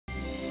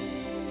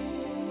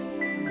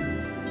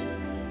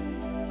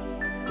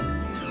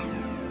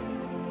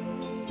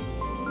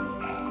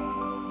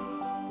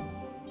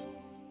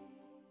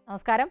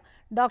നമസ്കാരം.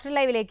 ഡോക്ടർ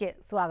ലൈവിലേക്ക്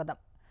സ്വാഗതം.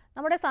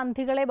 നമ്മുടെ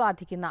സന്ധികളെ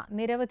ബാധിക്കുന്ന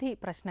നിരവധി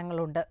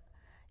പ്രശ്നങ്ങളുണ്ട്.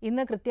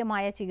 ഇന്ന്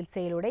കൃത്യമായ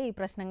ചികിത്സയിലൂടെ ഈ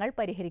പ്രശ്നങ്ങൾ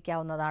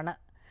പരിഹരിക്കാവുന്നതാണ്.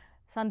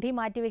 സന്ധി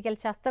മാറ്റിവെക്കൽ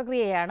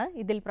ശസ്ത്രക്രിയയാണ്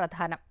ഇതിൽ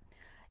പ്രധാനം.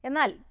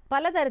 എന്നാൽ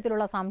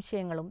പലതരത്തിലുള്ള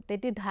സംശയങ്ങളും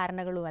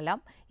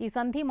തെറ്റിദ്ധാരണകളുമെല്ലാം ഈ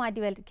സന്ധി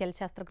മാറ്റിവെക്കൽ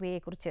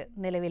ശസ്ത്രക്രിയയെക്കുറിച്ച്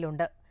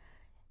നിലവിലുണ്ട്.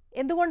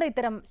 എന്തുകൊണ്ട്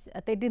ഇത്തരം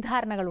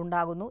തെറ്റിദ്ധാരണകൾ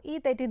ഉണ്ടാകുന്നു? ഈ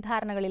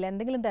തെറ്റിദ്ധാരണകളിൽ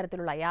എന്തെങ്കിലും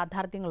തരത്തിലുള്ള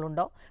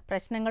യാഥാർത്ഥ്യങ്ങളുണ്ടോ?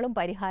 പ്രശ്നങ്ങളും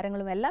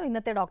പരിഹാരങ്ങളും എല്ലാം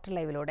ഇന്നത്തെ ഡോക്ടർ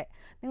ലൈവിലൂടെ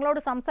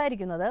നിങ്ങളോട്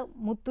സംസാരിക്കുന്നത്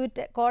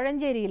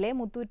കോഴഞ്ചേരിയിലെ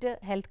Muthoot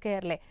health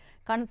കെയറിലെ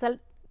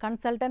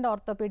consultant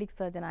orthopaedic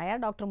സർജനായ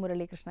doctor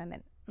Muralikrishnan.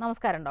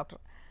 നമസ്കാരം ഡോക്ടർ.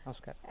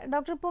 നമസ്കാരം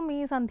ഡോക്ടർ. ഇപ്പം ഈ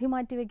സന്ധി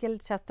മാറ്റിവെക്കൽ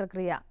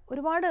ശസ്ത്രക്രിയ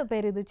ഒരുപാട്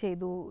പേര് ഇത്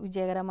ചെയ്തു,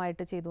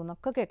 വിജയകരമായിട്ട് ചെയ്തു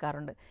എന്നൊക്കെ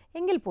കേൾക്കാറുണ്ട്.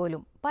 എങ്കിൽ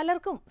പോലും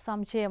പലർക്കും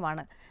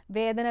സംശയമാണ്,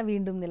 വേദന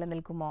വീണ്ടും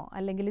നിലനിൽക്കുമോ,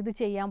 അല്ലെങ്കിൽ ഇത്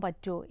ചെയ്യാൻ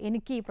പറ്റുമോ,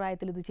 എനിക്ക് ഈ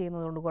പ്രായത്തിൽ ഇത്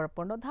ചെയ്യുന്നതുകൊണ്ട്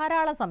കുഴപ്പമുണ്ടോ?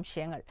 ധാരാളം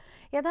സംശയങ്ങൾ.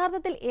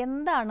 യഥാർത്ഥത്തിൽ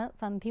എന്താണ്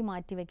സന്ധി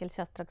മാറ്റിവെക്കൽ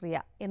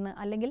ശസ്ത്രക്രിയ എന്ന്,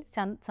 അല്ലെങ്കിൽ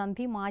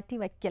സന്ധി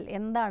മാറ്റിവെക്കൽ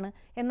എന്താണ്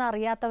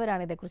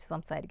എന്നറിയാത്തവരാണ് ഇതേക്കുറിച്ച്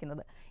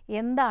സംസാരിക്കുന്നത്.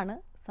 എന്താണ്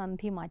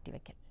സന്ധി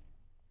മാറ്റിവെക്കൽ?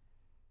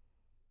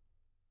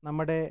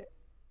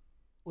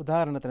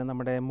 ഉദാഹരണത്തിന്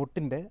നമ്മുടെ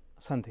മുട്ടിൻ്റെ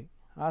സന്ധി,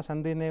 ആ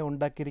സന്ധിനെ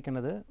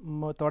ഉണ്ടാക്കിയിരിക്കുന്നത്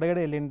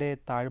തുടയുടെ എല്ലിൻ്റെ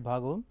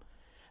താഴ്ഭാഗവും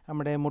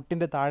നമ്മുടെ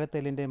മുട്ടിൻ്റെ താഴത്തെ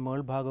എല്ലിൻ്റെ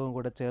മേൾഭാഗവും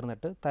കൂടെ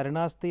ചേർന്നിട്ട്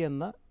തരുണാസ്ഥി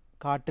എന്ന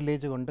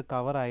കാർട്ടിലേജ് കൊണ്ട്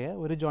കവറായ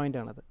ഒരു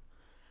ജോയിൻ്റാണത്.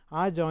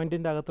 ആ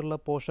ജോയിൻറ്റിൻ്റെ അകത്തുള്ള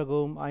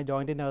പോഷകവും ആ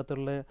ജോയിൻറ്റിൻ്റെ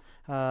അകത്തുള്ള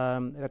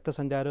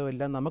രക്തസഞ്ചാരവും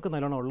എല്ലാം നമുക്ക്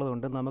നല്ലോണം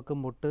ഉള്ളതുകൊണ്ട് നമുക്ക്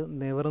മുട്ട്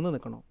നിവർന്ന്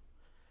നിൽക്കണം.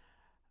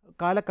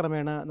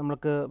 കാലക്രമേണ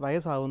നമുക്ക്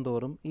വയസ്സാവും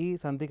തോറും ഈ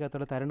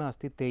സന്ധിക്കകത്തുള്ള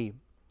തരുണാസ്ഥി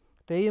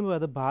തേയുമ്പോൾ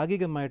അത്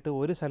ഭാഗികമായിട്ട്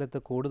ഒരു സ്ഥലത്ത്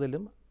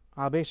കൂടുതലും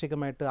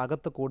ആപേക്ഷികമായിട്ട്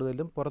അകത്ത്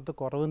കൂടുതലും പുറത്ത്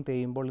കുറവും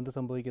തേയുമ്പോൾ എന്ത്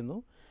സംഭവിക്കുന്നു?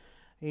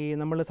 ഈ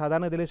നമ്മൾ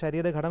സാധാരണ ഇതിൽ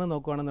ശരീരഘടന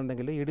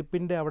നോക്കുകയാണെന്നുണ്ടെങ്കിൽ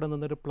ഇടുപ്പിൻ്റെ അവിടെ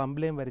നിന്നൊരു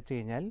പ്ലംബ് വരച്ചു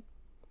കഴിഞ്ഞാൽ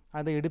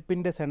അത്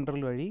ഇടുപ്പിൻ്റെ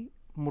സെൻട്രൽ വഴി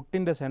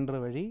മുട്ടിൻ്റെ സെൻറ്റർ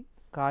വഴി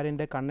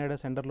കാലിൻ്റെ കണ്ണയുടെ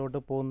സെൻറ്ററിലോട്ട്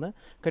പോകുന്ന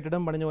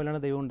കെട്ടിടം പണിഞ്ഞ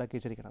പോലെയാണ് ദൈവം ഉണ്ടാക്കി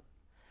വെച്ചിരിക്കുന്നത്.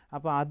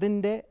 അപ്പോൾ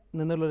അതിൻ്റെ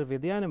നിന്നുള്ളൊരു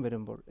വ്യതിയാനം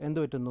വരുമ്പോൾ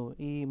എന്ത് പറ്റുന്നു?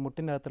 ഈ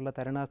മുട്ടിൻ്റെ അകത്തുള്ള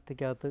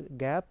തരുണാസ്ഥിക്കകത്ത്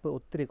ഗ്യാപ്പ്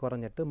ഒത്തിരി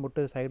കുറഞ്ഞിട്ട്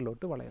മുട്ട്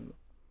സൈഡിലോട്ട് വളയുന്നു.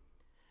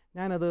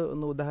 ഞാനത്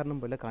ഒന്ന് ഉദാഹരണം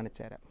പോലെ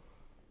കാണിച്ചു തരാം.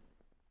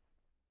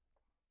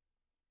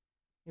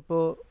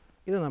 ഇപ്പോൾ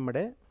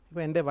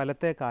എൻ്റെ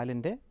വലത്തെ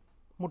കാലിൻ്റെ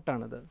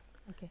മുട്ടാണിത്.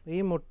 ഈ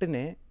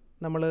മുട്ടിനെ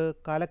നമ്മൾ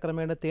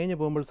കാലക്രമേണ തേഞ്ഞു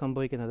പോകുമ്പോൾ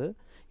സംഭവിക്കുന്നത്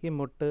ഈ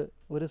മുട്ട്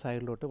ഒരു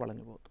സൈഡിലോട്ട്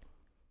വളഞ്ഞു പോകുന്നു.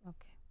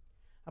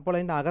 അപ്പോൾ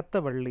അതിൻ്റെ അകത്തെ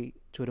വള്ളി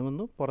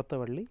ചുരുങ്ങുന്നു, പുറത്തെ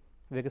വള്ളി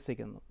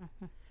വികസിക്കുന്നു.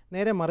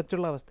 നേരെ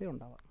മറിച്ചുള്ള അവസ്ഥ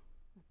ഉണ്ടാവാം.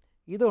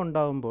 ഇത്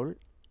ഉണ്ടാകുമ്പോൾ,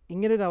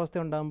 ഇങ്ങനൊരു അവസ്ഥ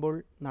ഉണ്ടാകുമ്പോൾ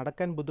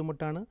നടക്കാൻ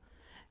ബുദ്ധിമുട്ടാണ്.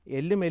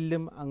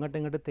 എല്ലും അങ്ങോട്ടും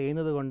ഇങ്ങോട്ട്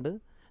തേയുന്നത് കൊണ്ട്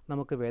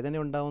നമുക്ക് വേദന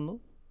ഉണ്ടാകുന്നു.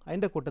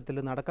 അതിൻ്റെ കൂട്ടത്തിൽ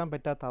നടക്കാൻ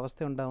പറ്റാത്ത അവസ്ഥ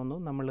ഉണ്ടാകുന്നു,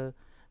 നമ്മൾ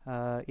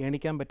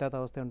എണിക്കാൻ പറ്റാത്ത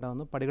അവസ്ഥ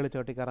ഉണ്ടാകുന്നു, പടികൾ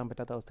ചവിട്ടി കയറാൻ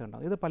പറ്റാത്ത അവസ്ഥ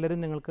ഉണ്ടാകും. ഇത് പലരും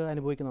നിങ്ങൾക്ക്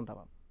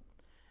അനുഭവിക്കുന്നുണ്ടാവാം.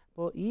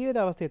 അപ്പോൾ ഈ ഒരു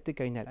അവസ്ഥ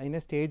എത്തിക്കഴിഞ്ഞാൽ അതിനെ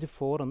സ്റ്റേജ്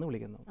 4 എന്ന്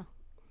വിളിക്കുന്നു.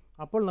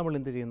 അപ്പോൾ നമ്മൾ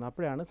എന്ത് ചെയ്യുന്നു?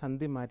 അപ്പോഴാണ്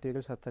സന്ധി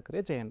മാറ്റിവെക്കൽ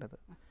ശസ്ത്രക്രിയ ചെയ്യേണ്ടത്.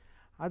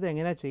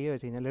 അതെങ്ങനെയാണ് ചെയ്യുക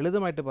വെച്ച് കഴിഞ്ഞാൽ,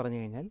 ലളിതമായിട്ട് പറഞ്ഞു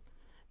കഴിഞ്ഞാൽ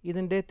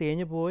ഇതിൻ്റെ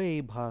തേഞ്ഞു പോയ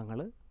ഈ ഭാഗങ്ങൾ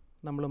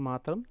നമ്മൾ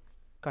മാത്രം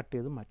കട്ട്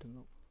ചെയ്ത്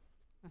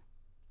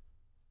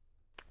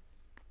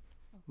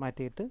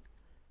മാറ്റിയിട്ട്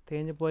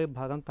തേഞ്ഞു പോയ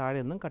ഭാഗം താഴെ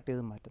നിന്നും കട്ട്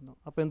ചെയ്ത് മാറ്റുന്നു.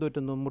 അപ്പോൾ എന്ത്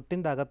പറ്റുന്നു?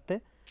 മുട്ടിൻ്റെ അകത്തെ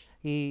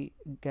ഈ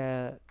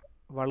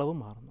വളവ്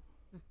മാറുന്നു.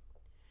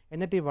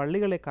 എന്നിട്ട് ഈ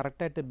വള്ളികളെ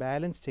കറക്റ്റായിട്ട്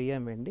ബാലൻസ്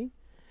ചെയ്യാൻ വേണ്ടി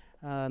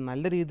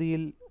നല്ല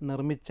രീതിയിൽ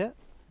നിർമ്മിച്ച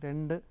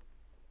 2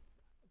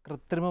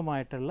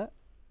 കൃത്രിമമായിട്ടുള്ള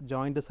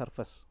ജോയിൻ്റ്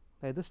സർഫസ്,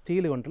 അതായത്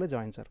സ്റ്റീൽ കൊണ്ടുള്ള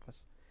ജോയിൻ്റ്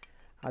സർഫസ്,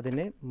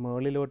 അതിനെ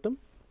മുകളിലോട്ടും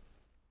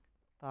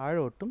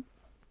താഴോട്ടും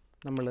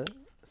നമ്മൾ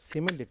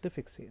സിമൻ്റ് ഇട്ട്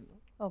ഫിക്സ് ചെയ്യുന്നു.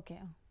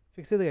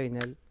 ഫിക്സ് ചെയ്ത്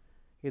കഴിഞ്ഞാൽ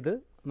ഇത്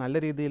നല്ല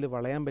രീതിയിൽ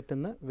വളയാൻ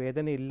പറ്റുന്ന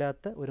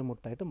വേദനയില്ലാത്ത ഒരു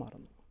മുട്ടായിട്ട്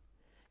മാറുന്നു.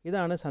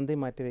 ഇതാണ് സന്ധി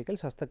മാറ്റിവെക്കൽ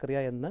ശസ്ത്രക്രിയ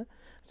എന്ന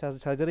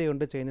സർജറി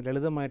കൊണ്ട് ചെയ്യുന്ന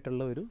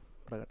ലളിതമായിട്ടുള്ള ഒരു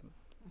പ്രകടനം.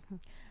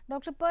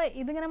 ഡോക്ടർ, ഇപ്പോൾ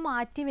ഇതിങ്ങനെ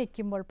മാറ്റി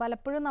വെക്കുമ്പോൾ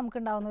പലപ്പോഴും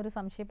നമുക്കുണ്ടാകുന്ന ഒരു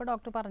സംശയം, ഇപ്പോൾ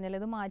ഡോക്ടർ പറഞ്ഞാൽ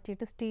ഇത്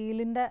മാറ്റിയിട്ട്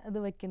സ്റ്റീലിൻ്റെ ഇത്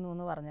വെക്കുന്നു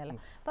എന്ന് പറഞ്ഞാൽ,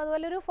 അപ്പോൾ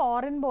അതുപോലെ ഒരു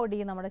ഫോറിൻ ബോഡി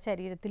നമ്മുടെ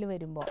ശരീരത്തിൽ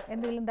വരുമ്പോൾ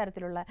എന്തെങ്കിലും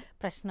തരത്തിലുള്ള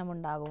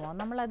പ്രശ്നമുണ്ടാകുമോ?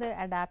 നമ്മളത്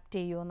അഡാപ്റ്റ്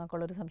ചെയ്യുമോ എന്നൊക്കെ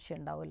ഉള്ളൊരു സംശയം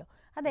ഉണ്ടാവുമല്ലോ.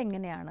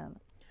 അതെങ്ങനെയാണ്?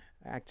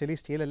 ആക്ച്വലി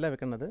സ്റ്റീലല്ല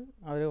വെക്കുന്നത്,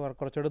 അവർ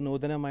കുറച്ചുകൂടി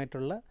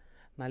നൂതനമായിട്ടുള്ള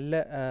നല്ല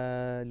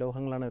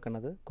ലോഹങ്ങളാണ്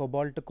വെക്കുന്നത്.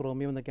 കൊബാൾട്ട്,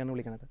 ക്രോമിയം എന്നൊക്കെയാണ്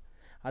വിളിക്കുന്നത്.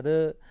 അത്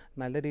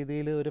നല്ല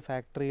രീതിയിൽ ഒരു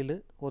ഫാക്ടറിയിൽ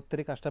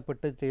ഒത്തിരി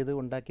കഷ്ടപ്പെട്ട് ചെയ്ത്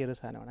ഉണ്ടാക്കിയൊരു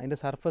സാധനമാണ്. അതിൻ്റെ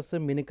സർഫസ്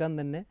മിനുക്കാൻ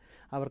തന്നെ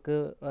അവർക്ക്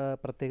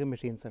പ്രത്യേക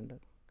മെഷീൻസ് ഉണ്ട്.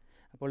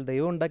 അപ്പോൾ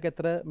ദൈവം ഉണ്ടാക്കി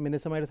എത്ര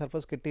മിനുസമായിട്ട്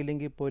സർഫസ്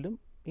കിട്ടിയില്ലെങ്കിൽ പോലും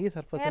ഈ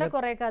സർഫസിന്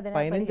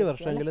 15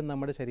 വർഷമെങ്കിലും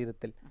നമ്മുടെ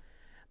ശരീരത്തിൽ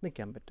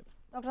നിൽക്കാൻ പറ്റും.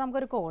 ഡോക്ടർ,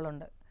 നമുക്കൊരു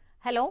കോളുണ്ട്.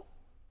 ഹലോ,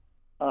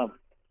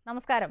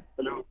 നമസ്കാരം.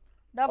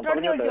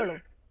 ഡോക്ടറോട് ചോദിച്ചോളൂ.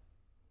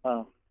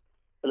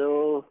 ഹലോ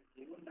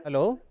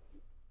ഹലോ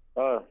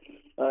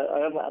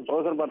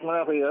പ്രൊഫസർ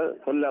പത്മനാഭ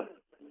കൊല്ലം.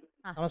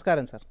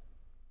 നമസ്കാരം സാർ.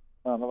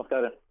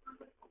 നമസ്കാരം.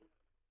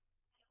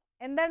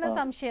 എന്താണ്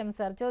സംശയം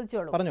സാർ?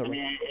 ചോദിച്ചോളൂ. പറഞ്ഞോളൂ.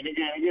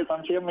 എനിക്ക്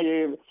സംശയം, ഈ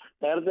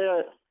നേരത്തെ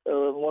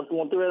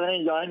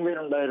മുട്ടുവേദനയും ജോയിന്റ് പെയിൻ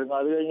ഉണ്ടായിരുന്നു,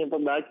 അത് കഴിഞ്ഞ് ഇപ്പൊ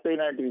ബാക്ക്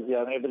പെയിൻ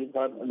ആയിട്ടിരിക്കുകയാണ്.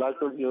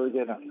 ഡോക്ടറോട്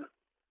ചോദിക്കാനാണ്.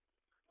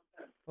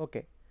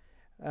 ഓക്കെ,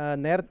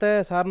 നേരത്തെ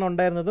സാറിന്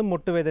ഉണ്ടായിരുന്നത്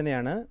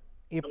മുട്ടുവേദനയാണ്.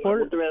 ഇപ്പോൾ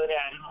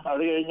മുട്ടുവേദനയായിരുന്നു,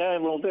 അത് കഴിഞ്ഞ്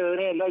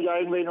മുട്ടുവേദന എല്ലാ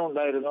ജോയിന്റ് പെയിനും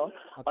ഉണ്ടായിരുന്നു.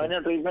 അതിന്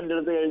ട്രീറ്റ്മെന്റ്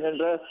എടുത്ത്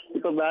കഴിഞ്ഞിട്ട്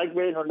ഇപ്പൊ ബാക്ക്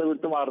പെയിൻ ഉണ്ട്,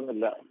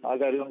 വിട്ടുമാറുന്നില്ല. ആ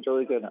കാര്യം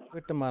ചോദിക്കാനാണ്.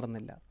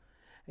 വിട്ടുമാറുന്നില്ല.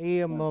 ഈ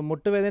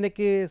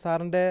മുട്ടുവേദനയ്ക്ക്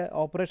സാറിൻ്റെ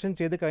ഓപ്പറേഷൻ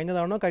ചെയ്ത്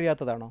കഴിഞ്ഞതാണോ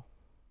കഴിയാത്തതാണോ?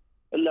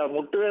 ഇല്ല,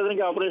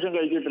 മുട്ടുവേദനയ്ക്ക് ഓപ്പറേഷൻ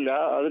കഴിച്ചിട്ടില്ല.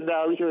 അതിന്റെ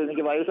ആവശ്യം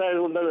എനിക്ക്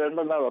വയസ്സായതുകൊണ്ട്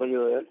വേണ്ടെന്നാ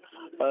പറഞ്ഞത്.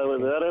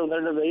 വേറെ ഒന്ന്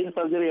രണ്ട് വെയിൻ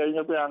സർജറി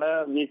കഴിഞ്ഞപ്പോഴാണ്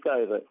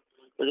വീക്കായത്.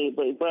 പക്ഷേ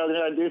ഇപ്പൊ അതിന്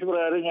അഡ്വൈസ്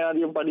പ്രകാരം ഞാൻ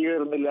അധികം പടി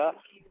കയറുന്നില്ല.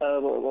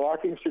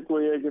 വാക്കിംഗ് സ്റ്റിക്ക്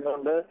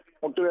ഉപയോഗിക്കുന്നുണ്ട്.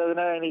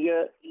 മുട്ടുവേദന എനിക്ക്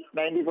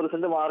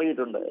 90%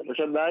 മാറിയിട്ടുണ്ട്.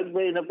 പക്ഷെ ബാക്ക്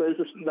പെയിന്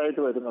പെർസിസ്റ്റന്റ്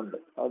ആയിട്ട് വരുന്നുണ്ട്.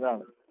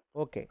 അതാണ്.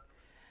 ഓക്കെ.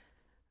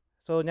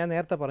 സോ ഞാൻ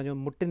നേരത്തെ പറഞ്ഞു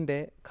മുട്ടിൻ്റെ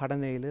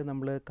ഘടനയിൽ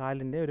നമ്മൾ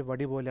കാലിൻ്റെ ഒരു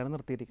വടി പോലെയാണ്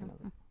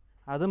നിർത്തിയിരിക്കുന്നത്.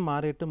 അതും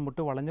മാറിയിട്ട്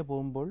മുട്ട് വളഞ്ഞു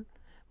പോകുമ്പോൾ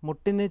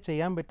മുട്ടിന്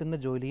ചെയ്യാൻ പറ്റുന്ന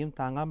ജോലിയും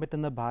താങ്ങാൻ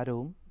പറ്റുന്ന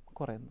ഭാരവും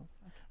കുറയുന്നു.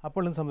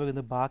 അപ്പോൾ എന്ത്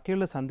സംഭവിക്കുന്നത്?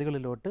 ബാക്കിയുള്ള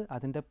സന്ധികളിലോട്ട്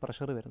അതിൻ്റെ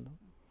പ്രഷർ വരുന്നു.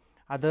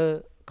 അത്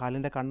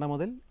കാലിൻ്റെ കണ്ണ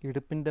മുതൽ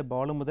ഇടുപ്പിൻ്റെ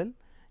ബോൾ മുതൽ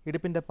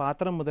ഇടുപ്പിൻ്റെ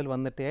പാത്രം മുതൽ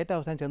വന്നിട്ട് ഏറ്റവും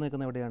അവസാനം ചെന്ന്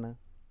നിൽക്കുന്ന എവിടെയാണ്?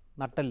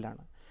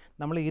 നട്ടലിലാണ്.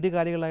 നമ്മൾ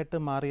ഇരുകാലികളായിട്ട്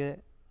മാറിയ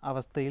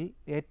അവസ്ഥയിൽ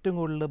ഏറ്റവും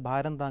കൂടുതൽ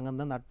ഭാരം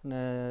താങ്ങുന്ന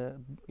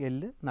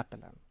എല്ല്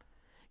നട്ടലാണ്.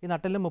 ഈ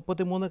നട്ടലിലെ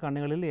 33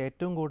 കണ്ണികളിൽ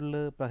ഏറ്റവും കൂടുതൽ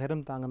പ്രഹരം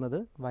താങ്ങുന്നത്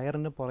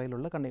വയറിന്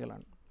പുറയിലുള്ള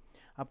കണ്ണികളാണ്.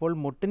 അപ്പോൾ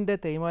മുട്ടിൻ്റെ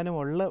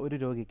തേയ്മാനമുള്ള ഒരു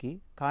രോഗിക്ക്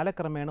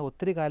കാലക്രമേണ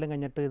ഒത്തിരി കാലം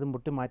കഴിഞ്ഞിട്ട് ഇത്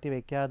മുട്ട് മാറ്റി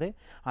വയ്ക്കാതെ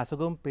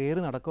അസുഖം പേര്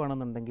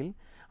നടക്കുകയാണെന്നുണ്ടെങ്കിൽ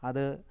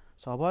അത്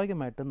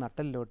സ്വാഭാവികമായിട്ടും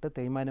നട്ടലിലോട്ട്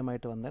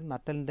തേയ്മാനമായിട്ട് വന്നാൽ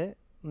നട്ടലിൻ്റെ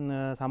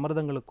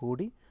സമ്മർദ്ദങ്ങൾ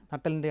കൂടി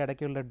നട്ടലിൻ്റെ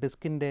ഇടയ്ക്കുള്ള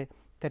ഡിസ്കിൻ്റെ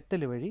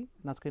തെറ്റൽ വഴി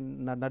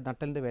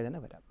നട്ടലിൻ്റെ വേദന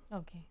വരാം.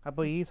 ഓക്കെ.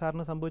 അപ്പോൾ ഈ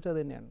സാറിന് സംഭവിച്ചത്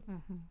തന്നെയാണ്.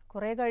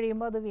 കുറേ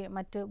കഴിയുമ്പോൾ അത്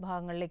മറ്റ്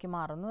ഭാഗങ്ങളിലേക്ക്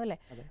മാറുന്നു അല്ലേ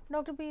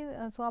ഡോക്ടർ? ഇപ്പോൾ ഈ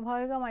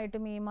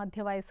സ്വാഭാവികമായിട്ടും ഈ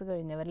മധ്യവയസ്സ്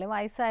കഴിഞ്ഞവരിലെ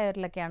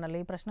വയസ്സായവരിലൊക്കെയാണല്ലോ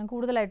ഈ പ്രശ്നം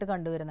കൂടുതലായിട്ട്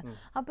കണ്ടുവരുന്നത്.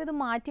 അപ്പോൾ ഇത്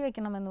മാറ്റി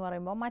വെക്കണമെന്ന്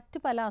പറയുമ്പോൾ മറ്റ്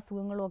പല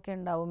അസുഖങ്ങളും ഒക്കെ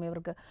ഉണ്ടാവും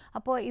ഇവർക്ക്.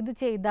 അപ്പോൾ ഇത്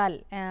ചെയ്താൽ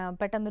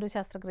പെട്ടെന്നൊരു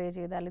ശസ്ത്രക്രിയ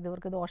ചെയ്താൽ ഇത്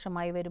ഇവർക്ക്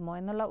ദോഷമായി വരുമോ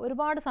എന്നുള്ള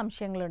ഒരുപാട്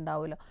സംശയങ്ങൾ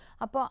ഉണ്ടാവുമല്ലോ.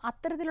 അപ്പോൾ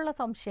അത്തരത്തിലുള്ള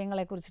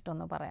സംശയങ്ങളെ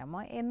കുറിച്ചിട്ടൊന്ന്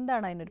പറയാമോ?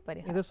 എന്താണ് അതിനൊരു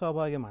പരിഹാരം? ഇത്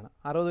സ്വാഭാവികമാണ്.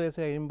 60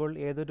 വയസ്സ് കഴിയുമ്പോൾ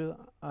ഏതൊരു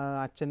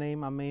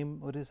അച്ഛനെയും അമ്മയും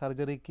ഒരു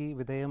സർജറിക്ക്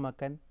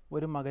വിധേയമാക്കാൻ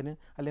ഒരു മകന്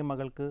അല്ലെങ്കിൽ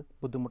മകൾക്ക്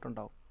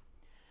ബുദ്ധിമുട്ടുണ്ടാവും.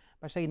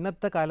 പക്ഷേ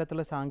ഇന്നത്തെ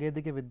കാലത്തുള്ള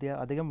സാങ്കേതിക വിദ്യ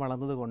അധികം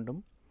വളർന്നതുകൊണ്ടും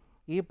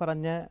ഈ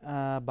പറഞ്ഞ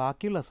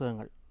ബാക്കിയുള്ള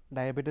അസുഖങ്ങൾ,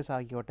 ഡയബറ്റീസ്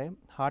ആയിക്കോട്ടെ,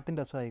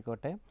 ഹാർട്ടിൻ്റെ അസുഖം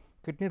ആയിക്കോട്ടെ,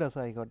 കിഡ്നിയുടെ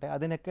അസുഖം ആയിക്കോട്ടെ,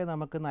 അതിനൊക്കെ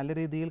നമുക്ക് നല്ല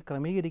രീതിയിൽ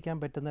ക്രമീകരിക്കാൻ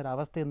പറ്റുന്ന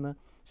ഒരവസ്ഥയെന്ന്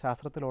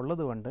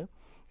ശാസ്ത്രത്തിലുള്ളതുകൊണ്ട്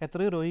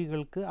എത്രയോ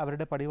രോഗികൾക്ക്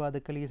അവരുടെ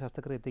പടിവാതിക്കൽ ഈ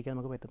ശസ്ത്രക്രിയ എത്തിക്കാൻ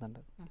നമുക്ക്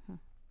പറ്റുന്നുണ്ട്.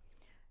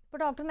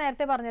 ഇപ്പോൾ ഡോക്ടർ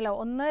നേരത്തെ പറഞ്ഞല്ലോ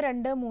 1,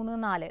 2, 3,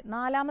 4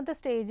 നാലാമത്തെ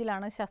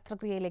സ്റ്റേജിലാണ്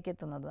ശസ്ത്രക്രിയയിലേക്ക്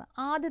എത്തുന്നത്.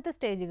 ആദ്യത്തെ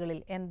സ്റ്റേജുകളിൽ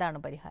എന്താണ്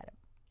പരിഹാരം?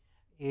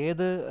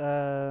 ഏത്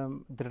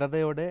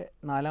ദൃഢതയോടെ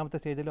 4ാമത്തെ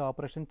സ്റ്റേജിൽ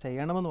ഓപ്പറേഷൻ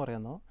ചെയ്യണമെന്ന്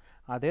പറയുന്നു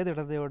അതേ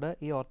ദൃഢതയോടെ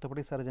ഈ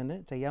ഓർത്തോപെഡിക് സർജന്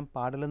ചെയ്യാൻ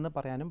പാടില്ലെന്ന്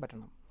പറയാനും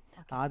പറ്റണം.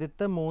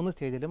 ആദ്യത്തെ 3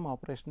 സ്റ്റേജിലും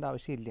ഓപ്പറേഷൻ്റെ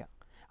ആവശ്യമില്ല.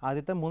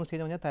 ആദ്യത്തെ 3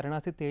 സ്റ്റേജ് പറഞ്ഞാൽ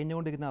തരണാസ്ഥി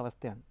തേഞ്ഞുകൊണ്ടിരിക്കുന്ന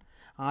അവസ്ഥയാണ്.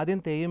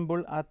 ആദ്യം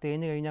തേയുമ്പോൾ ആ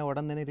തേഞ്ഞ് കഴിഞ്ഞാൽ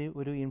ഉടൻ തന്നെ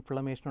ഒരു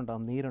ഇൻഫ്ലമേഷൻ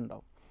ഉണ്ടാകും,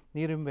 നീരുണ്ടാവും,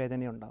 നീരും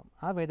വേദനയും ഉണ്ടാകും.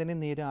 ആ വേദനയും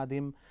നീരും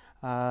ആദ്യം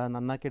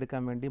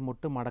നന്നാക്കിയെടുക്കാൻ വേണ്ടി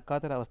മുട്ട്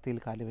മടക്കാത്തൊരവസ്ഥയിൽ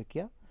കാല്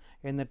വയ്ക്കുക,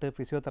 എന്നിട്ട്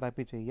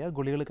ഫിസിയോതെറാപ്പി ചെയ്യുക,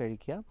 ഗുളികൾ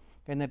കഴിക്കുക,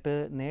 എന്നിട്ട്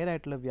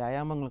നേരായിട്ടുള്ള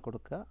വ്യായാമങ്ങൾ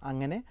കൊടുക്കുക.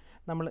 അങ്ങനെ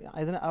നമ്മൾ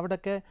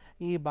അവിടെയൊക്കെ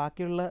ഈ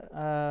ബാക്കിയുള്ള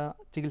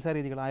ചികിത്സാ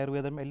രീതികൾ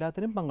ആയുർവേദം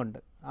എല്ലാത്തിനും പങ്കുണ്ട്.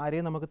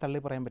 ആരെയും നമുക്ക്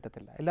തള്ളി പറയാൻ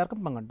പറ്റത്തില്ല,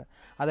 എല്ലാവർക്കും പങ്കുണ്ട്.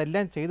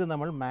 അതെല്ലാം ചെയ്ത്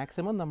നമ്മൾ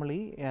മാക്സിമം നമ്മൾ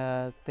ഈ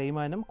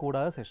തേയ്മാനം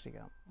കൂടാതെ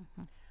സൃഷ്ടിക്കണം.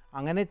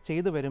 അങ്ങനെ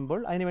ചെയ്തു വരുമ്പോൾ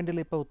അതിന്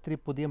വേണ്ടിയുള്ള ഇപ്പോൾ ഒത്തിരി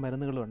പുതിയ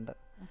മരുന്നുകളുണ്ട്.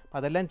 അപ്പോൾ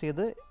അതെല്ലാം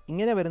ചെയ്ത്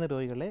ഇങ്ങനെ വരുന്ന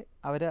രോഗികളെ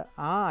അവർ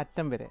ആ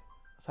അറ്റം വരെ,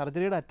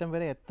 സർജറിയുടെ അറ്റം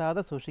വരെ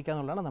എത്താതെ സൂക്ഷിക്കുക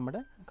എന്നുള്ളതാണ് നമ്മുടെ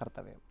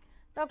കർത്തവ്യം.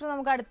 ഡോക്ടർ,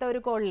 നമുക്ക് അടുത്ത ഒരു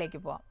കോളിലേക്ക്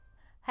പോവാം.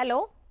 ഹലോ.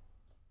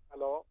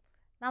 ഹലോ,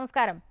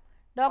 നമസ്കാരം.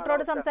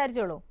 ഡോക്ടറോട്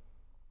സംസാരിച്ചോളൂ,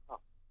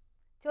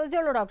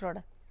 ചോദിച്ചോളൂ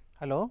ഡോക്ടറോട്.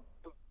 ഹലോ.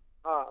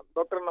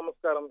 ഡോക്ടർ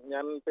നമസ്കാരം.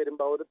 ഞാൻ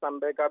പെരുമ്പാവൂർ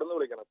തണ്ടേക്കാട് നിന്ന്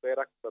വിളിക്കണം.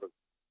 പേര് അക്ബർ.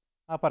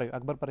 പറയൂ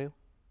അക്ബർ, പറയൂ.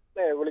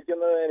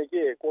 വിളിക്കുന്നത്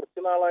എനിക്ക് കുറച്ച്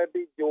നാളായിട്ട്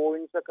ഈ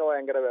ജോയിന്റ്സ് ഒക്കെ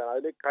ഭയങ്കര വേദന.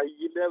 അതിൽ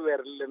കയ്യിലെ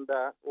വിരലിന്റെ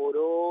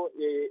ഓരോ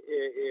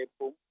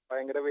ഏപ്പും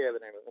ഭയങ്കര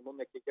വേദനയാണ്. ഒന്ന്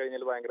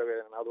നെക്കിക്കഴിഞ്ഞാൽ ഭയങ്കര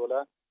വേദനയാണ്. അതുപോലെ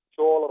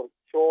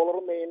ഷോളർ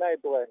മെയിൻ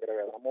ആയിട്ട് ഭയങ്കര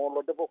വേദന.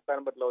 മുകളിലോട്ട്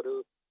പൊക്കാനും പറ്റില്ല. ഒരു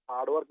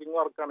ഹാർഡ് വർക്കിംഗ്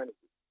വർക്കാണ്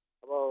എനിക്ക്.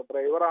 അപ്പോൾ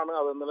ഡ്രൈവറാണ്,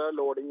 അതെന്നുള്ള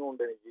ലോഡിങ്ങും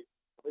ഉണ്ട് എനിക്ക്.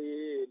 അപ്പൊ ഈ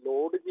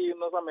ലോഡ്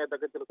ചെയ്യുന്ന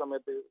സമയത്തൊക്കെ ചില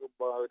സമയത്ത്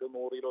ഒരു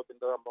 100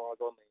 കിലോത്തിന്റെ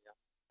സംഭവമൊക്കെ വന്നു കഴിഞ്ഞാൽ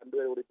 2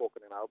 പേര് കൂടി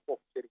പൊക്കണേണ്. അത്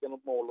ശരിക്കും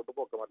മുകളിലോട്ട്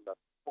പൊക്കാൻ പറ്റില്ല.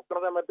 പൊക്കണ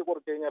സമയത്ത്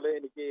കുറച്ച് കഴിഞ്ഞാൽ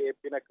എനിക്ക്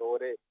ഏപ്പിനൊക്കെ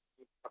ഒരേ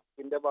ഈ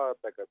പക്കിന്റെ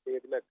ഭാഗത്തൊക്കെ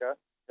സൈഡിലൊക്കെ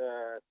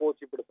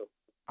കോച്ചിപ്പിടുത്തും.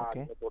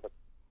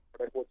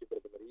 അവിടെ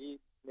കോച്ചിപ്പിടുത്തുന്നത് ഈ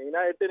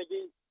മെയിനായിട്ട്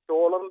എനിക്ക്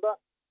ഷോളറിന്റെ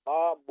ആ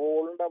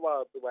ബോളിന്റെ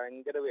ഭാഗത്ത്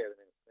ഭയങ്കര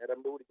വേദനയാണ്.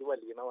 ഞരമ്പ് പിടിച്ച്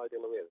വലിയണ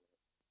മാതിരിയുള്ള വേദന.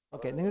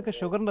 ഓക്കെ. നിങ്ങൾക്ക്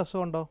ഷുഗറിൻ്റെ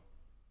അസുഖം ഉണ്ടോ?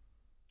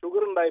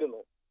 ഷുഗർ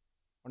ഉണ്ടായിരുന്നു.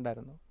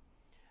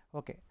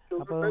 ഓക്കെ.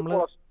 അപ്പോൾ നമ്മൾ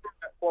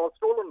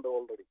കൊളസ്ട്രോൾ ഉണ്ട്,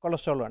 ഓൾറെഡി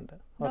കൊളസ്ട്രോളും ഉണ്ട്.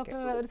 ഡോക്ടർ,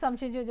 ഒരു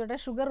സംശയം ചോദിച്ചോട്ടെ.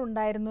 ഷുഗർ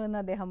ഉണ്ടായിരുന്നു എന്ന്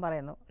അദ്ദേഹം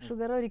പറയുന്നു.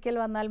 ഷുഗർ ഒരിക്കൽ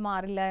വന്നാൽ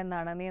മാറില്ല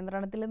എന്നാണ്,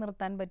 നിയന്ത്രണത്തിൽ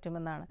നിർത്താൻ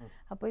പറ്റുമെന്നാണ്.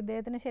 അപ്പോൾ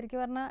ഇദ്ദേഹത്തിന്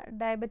ശരിക്കും പറഞ്ഞാൽ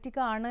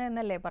ഡയബറ്റിക് ആണ്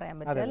എന്നല്ലേ പറയാൻ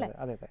പറ്റും, അല്ലേ?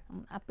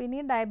 അപ്പം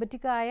ഇനി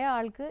ഡയബറ്റിക് ആയ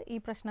ആൾക്ക് ഈ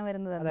പ്രശ്നം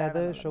വരുന്നത്,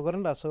 അതായത്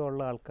ഷുഗറിൻ്റെ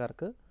അസുഖമുള്ള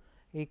ആൾക്കാർക്ക്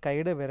ഈ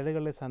കൈയുടെ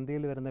വിരലുകളിലെ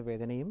സന്ധിയിൽ വരുന്ന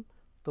വേദനയും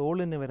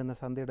തോളിന് വരുന്ന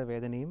സന്ധിയുടെ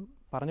വേദനയും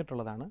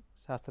പറഞ്ഞിട്ടുള്ളതാണ്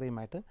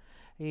ശാസ്ത്രീയമായിട്ട്.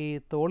 ഈ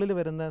തോളിൽ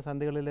വരുന്ന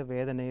സന്ധികളിലെ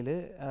വേദനയിൽ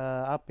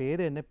ആ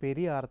പേര് തന്നെ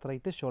പെരിയ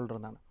ആർത്രൈറ്റിസ് ഷോൾഡർ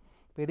എന്നാണ്.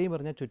 പെരിയം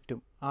പറഞ്ഞാൽ ചുറ്റും,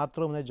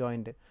 ആർത്രോം എന്ന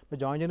ജോയിൻറ്റ്. അപ്പോൾ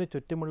ജോയിൻറ്റിന്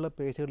ചുറ്റുമുള്ള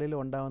പേശികളിൽ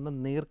ഉണ്ടാകുന്ന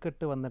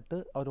നീർക്കെട്ട് വന്നിട്ട്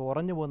അവർ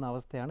ഉറഞ്ഞു പോകുന്ന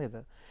അവസ്ഥയാണ് ഇത്.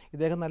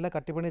 ഇദ്ദേഹം നല്ല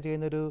കട്ടിപ്പണി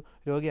ചെയ്യുന്നൊരു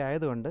രോഗി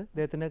ആയതുകൊണ്ട്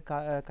ഇദ്ദേഹത്തിന്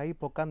കൈ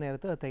പൊക്കാൻ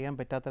നേരത്ത് അത് ചെയ്യാൻ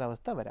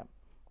പറ്റാത്തൊരവസ്ഥ വരാം.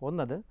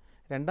 ഒന്നത്.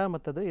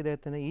 രണ്ടാമത്തത്,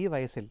 ഇദ്ദേഹത്തിന് ഈ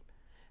വയസ്സിൽ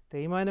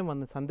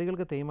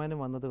സന്ധികൾക്ക് തേയ്മാനം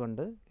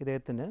വന്നതുകൊണ്ട്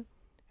ഇദ്ദേഹത്തിന്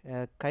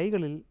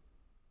കൈകളിൽ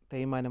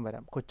തേയ്മാനം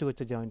വരാം, കൊച്ചു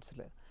കൊച്ചു ജോയിൻറ്റ്സിൽ.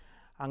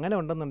 അങ്ങനെ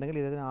ഉണ്ടെന്നുണ്ടെങ്കിൽ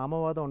ഇദ്ദേഹത്തിന്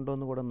ആമവാദം ഉണ്ടോ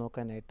എന്ന് കൂടെ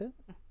നോക്കാനായിട്ട്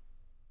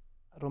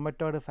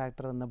റുമറ്റോയിഡ്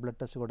ഫാക്ടർ എന്ന ബ്ലഡ്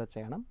ടെസ്റ്റ് കൂടെ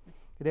ചെയ്യണം.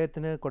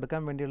 ഇദ്ദേഹത്തിന്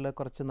കൊടുക്കാൻ വേണ്ടിയുള്ള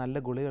കുറച്ച് നല്ല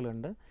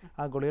ഗുളികളുണ്ട്.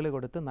 ആ ഗുളികൾ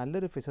കൊടുത്ത്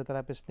നല്ലൊരു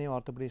ഫിസിയോതെറാപ്പിസ്റ്റിനെയും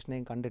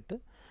ഓർത്തോപീഡീഷ്യനെയും കണ്ടിട്ട്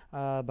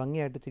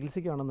ഭംഗിയായിട്ട്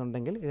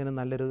ചികിത്സിക്കുകയാണെന്നുണ്ടെങ്കിൽ ഇതിന്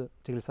നല്ലൊരു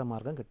ചികിത്സാ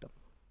മാർഗം കിട്ടും.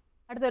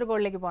 അടുത്തൊരു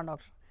കോളിലേക്ക് പോകാം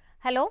ഡോക്ടർ.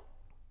 ഹലോ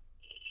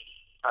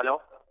ഹലോ,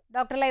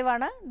 ഡോക്ടർ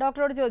ലൈവാണ്,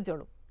 ഡോക്ടറോട്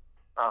ചോദിച്ചോളൂ.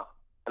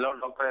 ഹലോ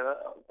ഡോക്ടറെ,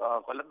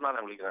 കൊല്ലത്തുനിന്നാണ്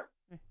വിളിക്കുന്നത്.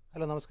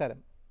 ഹലോ, നമസ്കാരം.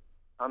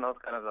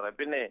 നമസ്കാരം സാറേ.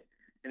 പിന്നെ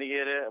എനിക്ക്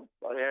ഒരു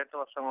 7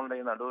 വർഷം കൊണ്ട്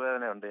ഈ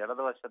നടുവേദനയുണ്ട്,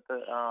 ഇടതുവശത്ത്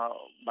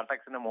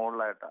ബട്ടക്സിന്റെ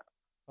മുകളിലായിട്ട്.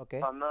 ഓക്കെ.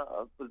 അന്ന്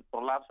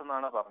പ്രൊലാപ്സ്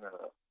എന്നാണ്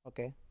പറഞ്ഞത്.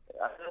 ഓക്കെ.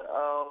 അത്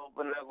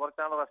പിന്നെ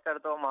കുറച്ചാൾ റെസ്റ്റ്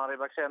എടുത്തോ മാറി.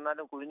 പക്ഷെ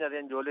എന്നാലും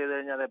കുഴിഞ്ഞധികം ജോലി ചെയ്ത്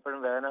കഴിഞ്ഞാൽ അത്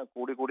എപ്പോഴും വേദന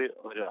കൂടി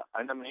വരിക.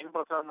 അതിന്റെ മെയിൻ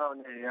പ്രശ്നം എന്ന്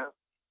പറഞ്ഞു കഴിഞ്ഞാൽ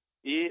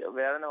ഈ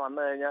വേദന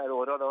വന്നു കഴിഞ്ഞാൽ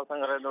ഓരോ ദിവസം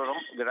കഴിയുന്നതോറും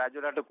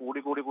ഗ്രാജുവലായിട്ട്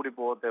കൂടി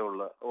പോകത്തേ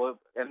ഉള്ളൂ.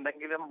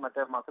 എന്തെങ്കിലും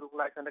മറ്റേ മസിൽ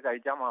റിലാക്സന്റ്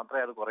കഴിച്ചാൽ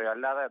മാത്രമേ അത് കുറയൂ,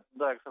 അല്ലാതെ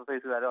എന്തോ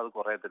എക്സർസൈസ് ചെയ്താലും അത്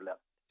കുറയത്തില്ല.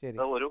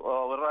 ഒരു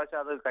പ്രാവശ്യം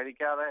അത്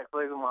കഴിക്കാതെ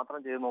എക്സർസൈസ് മാത്രം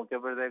ചെയ്ത്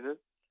നോക്കിയപ്പോഴത്തേക്ക്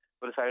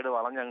ഒരു സൈഡ്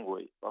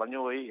വളഞ്ഞു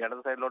പോയി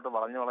ഇടത് സൈഡിലോട്ട്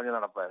വളഞ്ഞു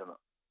നടപ്പായിരുന്നു.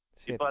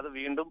 ഇപ്പൊ അത്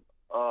വീണ്ടും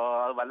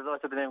അത്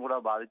വലതുവശത്തിനെയും കൂടെ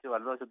ബാധിച്ച്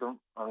വലതുവശത്തും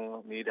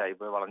നീരായി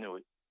പോയി,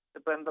 വളഞ്ഞുപോയി.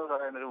 ഇപ്പൊ എന്തോ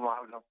ഒരു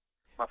മാർഗം?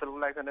 മസിൽ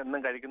റിലാക്സന്റ്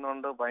എന്നും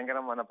കഴിക്കുന്നതുകൊണ്ട്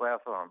ഭയങ്കര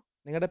മനപ്രയാസമാണ്.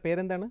 നിങ്ങളുടെ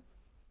പേരെന്താണ്?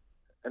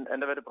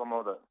 എൻ്റെ പേര്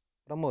പ്രമോദ്.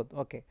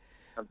 ഓക്കെ.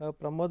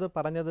 പ്രമോദ്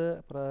പറഞ്ഞത്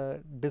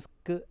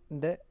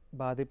ഡിസ്കിൻ്റെ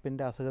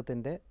ബാധിപ്പിൻ്റെ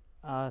അസുഖത്തിൻ്റെ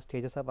ആ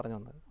സ്റ്റേജസാണ് പറഞ്ഞു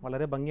വന്നത്.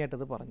 വളരെ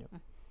ഭംഗിയായിട്ടത് പറഞ്ഞു.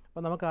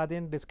 അപ്പോൾ നമുക്ക്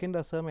ആദ്യം ഡിസ്കിൻ്റെ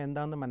അസുഖം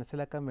എന്താണെന്ന്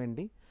മനസ്സിലാക്കാൻ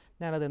വേണ്ടി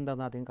ഞാനത്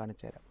എന്താണെന്ന് ആദ്യം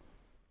കാണിച്ചു തരാം.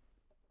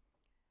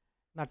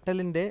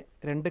 നട്ടലിൻ്റെ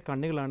 2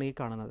 കണ്ണികളാണ് ഈ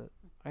കാണുന്നത്.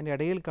 അതിൻ്റെ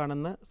ഇടയിൽ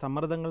കാണുന്ന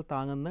സമ്മർദ്ദങ്ങൾ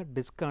താങ്ങുന്ന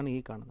ഡിസ്ക്കാണ് ഈ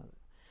കാണുന്നത്.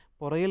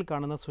 പുറയിൽ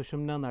കാണുന്ന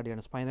സുഷുമ്ന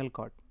നാഡിയാണ്, സ്പൈനൽ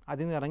കോഡ്.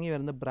 അതിൽ നിന്ന് ഇറങ്ങി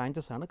വരുന്ന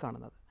ബ്രാഞ്ചസ് ആണ്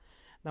കാണുന്നത്.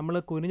 നമ്മൾ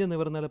കുനിഞ്ഞ്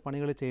നിവർന്നുള്ള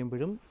പണികൾ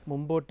ചെയ്യുമ്പോഴും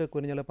മുമ്പോട്ട്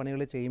കുനിഞ്ഞുള്ള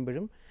പണികൾ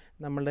ചെയ്യുമ്പോഴും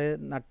നമ്മളുടെ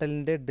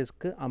നട്ടലിൻ്റെ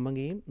ഡിസ്ക്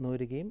അമങ്ങുകയും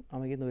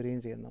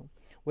നൂരുകയും ചെയ്യുന്നു.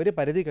 ഒരു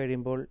പരിധി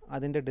കഴിയുമ്പോൾ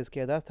അതിൻ്റെ ഡിസ്ക്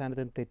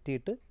യഥാസ്ഥാനത്ത്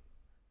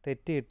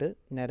തെറ്റിയിട്ട്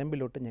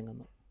ഞരമ്പിലോട്ട്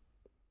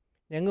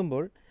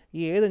ഞെങ്ങുമ്പോൾ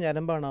ഈ ഏത്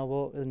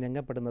ഞരമ്പാണാവോ ഇത്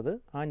ഞെങ്ങപ്പെടുന്നത്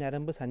ആ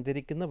ഞരമ്പ്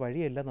സഞ്ചരിക്കുന്ന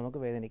വഴിയെല്ലാം നമുക്ക്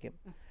വേദനിക്കും.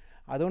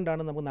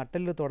 അതുകൊണ്ടാണ് നമുക്ക്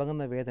നട്ടലിൽ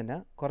തുടങ്ങുന്ന വേദന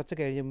കുറച്ച്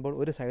കഴിയുമ്പോൾ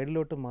ഒരു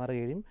സൈഡിലോട്ട്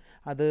മാറുകയും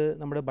അത്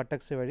നമ്മുടെ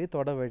ബട്ടക്സ് വഴി,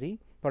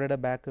 തുടയുടെ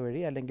ബാക്ക്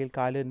വഴി, അല്ലെങ്കിൽ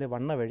കാലിൻ്റെ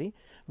വണ്ണ വഴി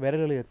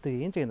വിരലുകളിൽ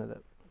എത്തുകയും ചെയ്യുന്നത്.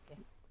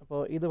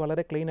 അപ്പോൾ ഇത്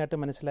വളരെ ക്ലീനായിട്ട്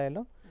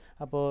മനസ്സിലായല്ലോ.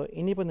 അപ്പോൾ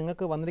ഇനിയിപ്പോൾ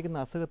നിങ്ങൾക്ക്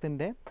വന്നിരിക്കുന്ന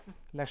അസുഖത്തിൻ്റെ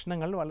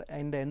ലക്ഷണങ്ങൾ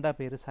അതിൻ്റെ എന്താ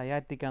പേര്,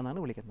 സയാറ്റിക്ക എന്നാണ്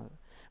വിളിക്കുന്നത്.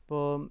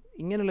 അപ്പോൾ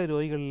ഇങ്ങനെയുള്ള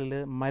രോഗികളിൽ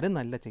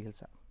മരുന്നല്ല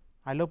ചികിത്സ,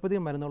 അലോപ്പതി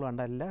മരുന്നുകൾ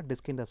കൊണ്ടല്ല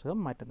ഡിസ്കിൻ്റെ അസുഖം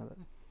മാറ്റുന്നത്.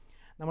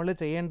 നമ്മൾ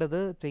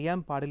ചെയ്യാൻ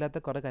പാടില്ലാത്ത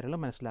കുറേ കാര്യങ്ങൾ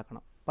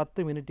മനസ്സിലാക്കണം.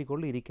 10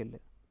 മിനിറ്റിക്കുള്ളിൽ ഇരിക്കല്,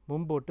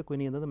 മുമ്പോട്ട്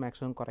കുനിയുന്നത്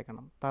മാക്സിമം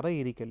കുറയ്ക്കണം,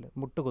 തറയിരിക്കല്,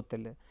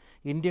 മുട്ടുകുത്തല്,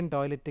 ഇന്ത്യൻ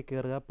ടോയ്ലറ്റ്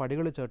കയറുക,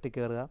 പടികൾ ചവിട്ടി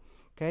കയറുക,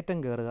 കയറ്റം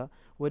കയറുക,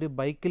 ഒരു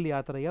ബൈക്കിൽ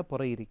യാത്ര ചെയ്യുക,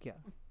 പുറയിരിക്കുക.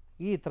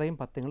 ഇത്രയും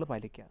പത്യങ്ങൾ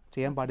പാലിക്കുക,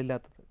 ചെയ്യാൻ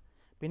പാടില്ലാത്തത്.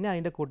 പിന്നെ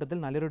അതിൻ്റെ കൂട്ടത്തിൽ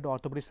നല്ലൊരു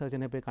ഓർത്തോപെഡിക്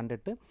സർജനെ പോയി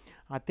കണ്ടിട്ട്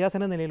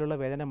അത്യാസന്ന നിലയിലുള്ള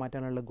വേദന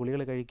മാറ്റാനുള്ള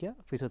ഗുളികൾ കഴിക്കുക,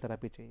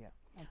 ഫിസിയോതെറാപ്പി ചെയ്യുക.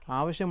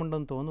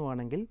 ആവശ്യമുണ്ടെന്ന്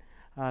തോന്നുവാണെങ്കിൽ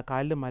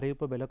കാലിൽ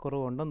മരവിപ്പ്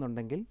ബലക്കുറവ്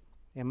ഉണ്ടെന്നുണ്ടെങ്കിൽ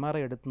MRI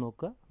എടുത്ത്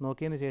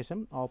നോക്കിയതിന് ശേഷം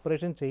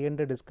ഓപ്പറേഷൻ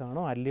ചെയ്യേണ്ട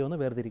ഡിസ്കാണോ അല്ലയോ എന്ന്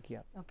വേർതിരിക്കുക.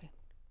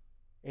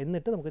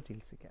 എന്നിട്ട് നമുക്ക്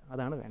ചികിത്സിക്കാം.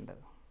 അതാണ്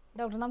വേണ്ടത്.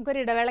 ഡോക്ടർ, നമുക്കൊരു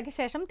ഇടവേളയ്ക്ക്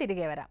ശേഷം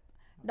തിരികെ വരാം.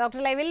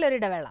 ഡോക്ടർ ലൈവിൽ ഒരു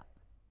ഇടവേള.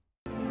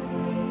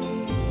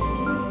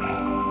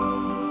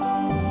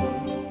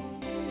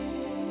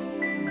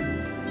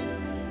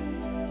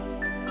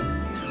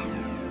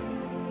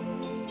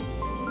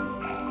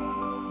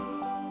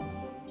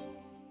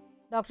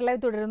 ഡോക്ടർ ലൈവ്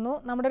തുടരുന്നു.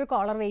 നമ്മുടെ ഒരു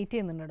കോളർ വെയിറ്റ്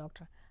ചെയ്യുന്നുണ്ട്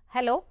ഡോക്ടർ.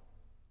 ഹലോ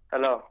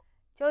ഹലോ,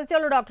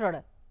 ചോദിച്ചോളൂ ഡോക്ടറോട്.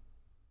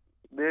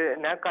 ഇത്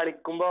ഞാൻ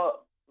കളിക്കുമ്പോ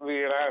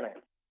വീടാണ്.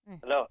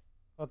 ഹലോ.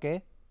 ഓക്കെ.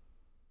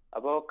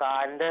 അപ്പോ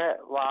കാലിന്റെ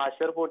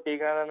വാഷർ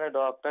പൊട്ടിക്കാന്ന്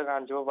ഡോക്ടറെ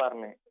കാണിച്ചപ്പോ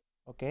പറഞ്ഞേ.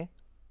 ഓക്കെ.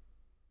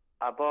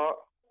 അപ്പോ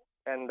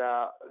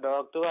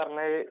ഡോക്ടർ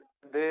പറഞ്ഞത്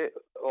ഇത്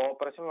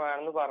ഓപ്പറേഷൻ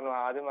വേണമെന്ന് പറഞ്ഞു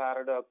ആദ്യം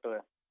വേറെ ഡോക്ടർ.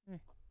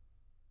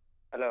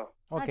 ഹലോ.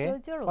 ഓക്കെ,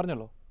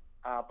 പറഞ്ഞോളൂ.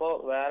 അപ്പോ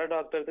വേറെ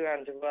ഡോക്ടർക്ക്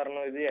കാണിച്ചപ്പോ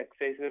പറഞ്ഞു ഇത്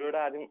എക്സസൈസിലൂടെ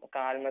ആദ്യം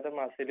കാലിമത്തെ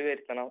മസിൽ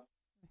വരുത്തണം,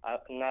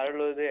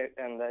 എന്നാലുള്ളൂ ഇത്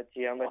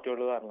ചെയ്യാൻ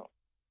പറ്റുള്ളൂ പറഞ്ഞു.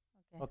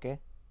 ഓക്കെ.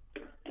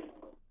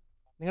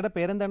 നിങ്ങളുടെ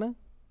പേരെന്താണ്?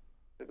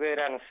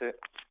 പേര് അനസ്.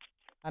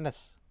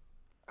 അനസ്.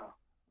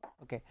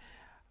 ഓക്കെ.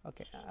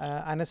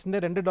 അനസിൻ്റെ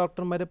 2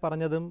 ഡോക്ടർമാർ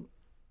പറഞ്ഞതും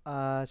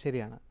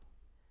ശരിയാണ്.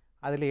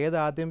 അതിൽ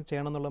ഏതാദ്യം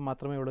ചെയ്യണമെന്നുള്ളത്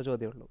മാത്രമേ ഇവിടെ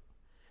ചോദ്യമുള്ളൂ.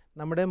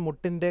 നമ്മുടെ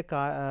മുട്ടിൻ്റെ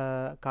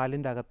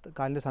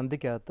കാലിൻ്റെ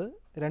സന്ധിക്കകത്ത്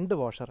 2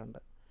 വാഷറുണ്ട്.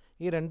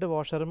 ഈ 2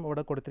 വാഷറും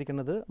ഇവിടെ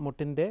കൊടുത്തിരിക്കുന്നത്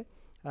മുട്ടിൻ്റെ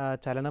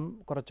ചലനം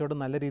കുറച്ചുകൂടെ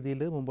നല്ല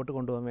രീതിയിൽ മുമ്പോട്ട്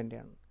കൊണ്ടുപോകാൻ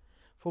വേണ്ടിയാണ്.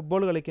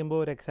 ഫുട്ബോൾ കളിക്കുമ്പോൾ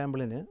ഒരു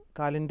എക്സാമ്പിളിന്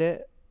കാലിൻ്റെ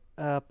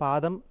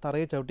പാദം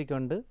തറയെ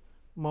ചവിട്ടിക്കൊണ്ട്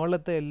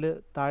മുകളിലത്തെ എല്ല്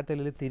താഴത്തെ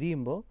എല്ലിൽ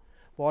തിരിയുമ്പോൾ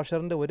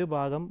വാഷറിൻ്റെ ഒരു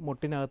ഭാഗം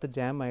മുട്ടിനകത്ത്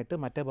ജാമായിട്ട്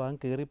മറ്റേ ഭാഗം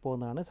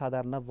കീറിപ്പോകുന്നതാണ്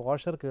സാധാരണ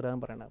വാഷർ കീറുക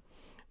എന്ന് പറയുന്നത്.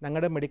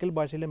 ഞങ്ങളുടെ മെഡിക്കൽ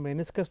ഭാഷയിൽ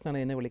മെനിസ്കസ് എന്നാണ്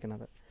ഇതിനെ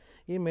വിളിക്കുന്നത്.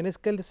 ഈ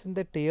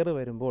മെനിസ്കസിൻ്റെ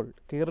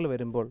കീറൽ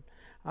വരുമ്പോൾ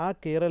ആ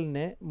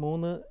കീറലിനെ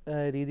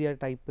 3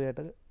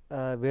 ടൈപ്പായിട്ട്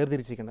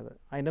വേർതിരിച്ചിരിക്കുന്നത്.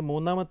 അതിൻ്റെ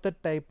 3ാമത്തെ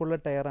ടൈപ്പുള്ള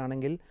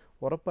ടയറാണെങ്കിൽ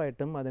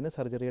ഉറപ്പായിട്ടും അതിന്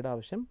സർജറിയുടെ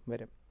ആവശ്യം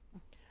വരും.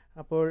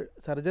 അപ്പോൾ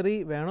സർജറി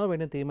വേണോ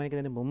വേണോ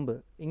തീരുമാനിക്കുന്നതിന് മുമ്പ്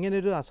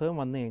ഇങ്ങനൊരു അസുഖം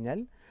വന്നു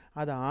കഴിഞ്ഞാൽ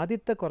അത്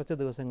ആദ്യത്തെ കുറച്ച്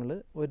ദിവസങ്ങൾ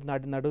ഒരു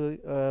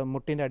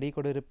മുട്ടിൻ്റെ അടിയിൽ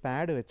കൂടെ ഒരു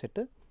പാഡ്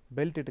വെച്ചിട്ട്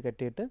ബെൽറ്റ് ഇട്ട്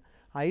കെട്ടിയിട്ട്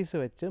ഐസ്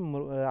വെച്ച്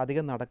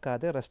അധികം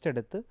നടക്കാതെ റെസ്റ്റ്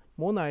എടുത്ത്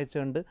 3 ആഴ്ച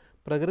കൊണ്ട്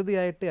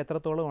പ്രകൃതിയായിട്ട്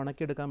എത്രത്തോളം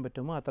ഉണക്കിയെടുക്കാൻ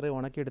പറ്റുമോ അത്രയും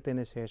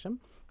ഉണക്കിയെടുത്തതിന് ശേഷം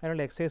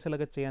അതിനുള്ള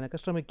എക്സസൈസുകളൊക്കെ ചെയ്യാനൊക്കെ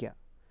ശ്രമിക്കുക.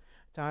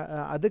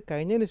 അത്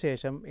കഴിഞ്ഞതിന്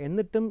ശേഷം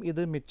എന്നിട്ടും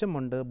ഇത്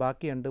മിച്ചമുണ്ട്,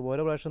 ബാക്കിയുണ്ട്,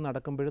 ഓരോ പ്രാവശ്യം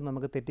നടക്കുമ്പോഴും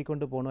നമുക്ക്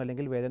തെറ്റിക്കൊണ്ട് പോകണോ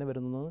അല്ലെങ്കിൽ വേദന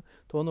വരുന്നു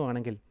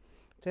തോന്നുവാണെങ്കിൽ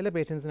ചില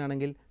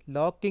പേഷ്യൻസിനാണെങ്കിൽ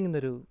ലോക്കിംഗ്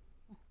എന്നൊരു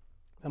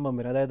സംഭവം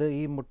വരും. അതായത്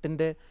ഈ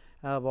മുട്ടിൻ്റെ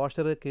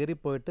വാഷർ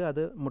കീറിപ്പോയിട്ട്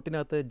അത്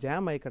മുട്ടിനകത്ത്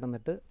ജാമായി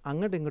കിടന്നിട്ട്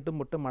അങ്ങോട്ടും ഇങ്ങോട്ടും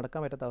മുട്ട്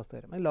മടക്കാൻ പറ്റാത്ത അവസ്ഥ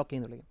വരും. അത് ലോക്കിംഗ്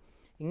എന്ന് വിളിക്കും.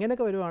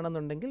 ഇങ്ങനെയൊക്കെ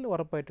വരുവാണെന്നുണ്ടെങ്കിൽ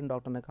ഉറപ്പായിട്ടും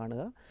ഡോക്ടറിനെ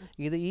കാണുക.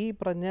 ഈ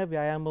പറഞ്ഞ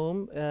വ്യായാമവും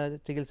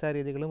ചികിത്സാ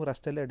രീതികളും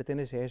റെസ്റ്റെല്ലാം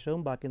എടുത്തതിന്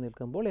ശേഷവും ബാക്കി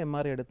നിൽക്കുമ്പോൾ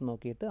MRI എടുത്ത്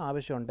നോക്കിയിട്ട്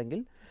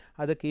ആവശ്യമുണ്ടെങ്കിൽ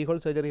അത് കീഹോൾ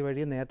സർജറി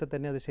വഴി നേരത്തെ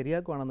തന്നെ അത്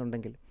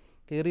ശരിയാക്കുകയാണെന്നുണ്ടെങ്കിൽ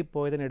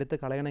കീറിപ്പോയതിന് എടുത്ത്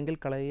കളയണമെങ്കിൽ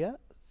കളയുക,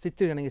 സ്റ്റിച്ച്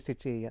ചെയ്യണമെങ്കിൽ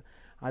സ്റ്റിച്ച് ചെയ്യുക.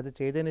 അത്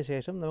ചെയ്തതിന്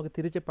ശേഷം നമുക്ക്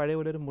തിരിച്ച് പഴയ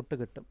പോലെ ഒരു മുട്ട്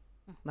കിട്ടും.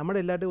 നമ്മുടെ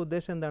എല്ലാവരുടെയും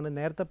ഉദ്ദേശം എന്താണ്?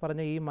 നേരത്തെ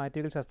പറഞ്ഞ ഈ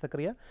മാറ്റിവെക്കൽ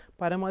ശസ്ത്രക്രിയ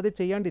പരമാവധി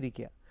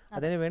ചെയ്യാണ്ടിരിക്കുക.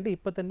 അതിനുവേണ്ടി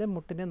ഇപ്പം തന്നെ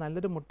മുട്ടിനെ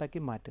നല്ലൊരു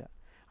മുട്ടാക്കി മാറ്റുക.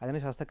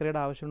 അതിന്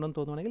ശസ്ത്രക്രിയയുടെ ആവശ്യമുണ്ടെന്ന്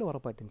തോന്നുവാണെങ്കിൽ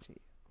ഉറപ്പായിട്ടും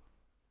ചെയ്യുക.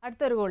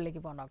 അടുത്തൊരു കോളിലേക്ക്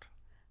പോകാം ഡോക്ടർ.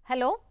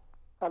 ഹലോ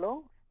ഹലോ,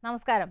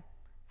 നമസ്കാരം,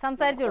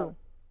 സംസാരിച്ചോളൂ.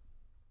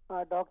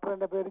 ഡോക്ടർ,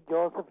 എൻ്റെ പേര്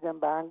ജോസഫ്, ഞാൻ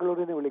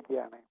ബാംഗ്ലൂരിൽ നിന്ന്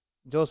വിളിക്കുകയാണ്.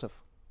 ജോസഫ്,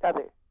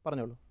 അതെ,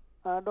 പറഞ്ഞോളൂ.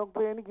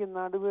 ഡോക്ടർ, എനിക്ക്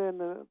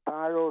നടുവേന്ന്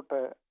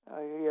താഴോട്ട്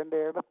എൻ്റെ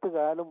ഇടത്ത്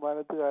കാലും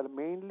വലത്ത് കാലും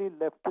മെയിൻലി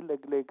ലെഫ്റ്റ്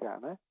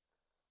ലെഗിലേക്കാണ്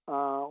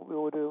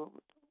ഒരു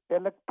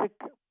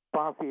ഇലക്ട്രിക്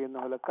പാസ് ചെയ്യുന്ന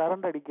പോലെ,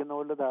 കറണ്ട് അടിക്കുന്ന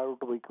പോലെ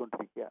താഴോട്ട്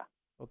പോയിക്കൊണ്ടിരിക്കുക.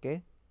 ഓക്കെ.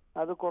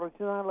 അത്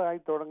കുറച്ച് നാളായി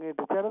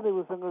തുടങ്ങിയിട്ട് ചില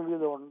ദിവസങ്ങളിൽ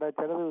ഇതുണ്ട്,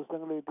 ചില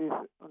ദിവസങ്ങളിൽ it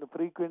is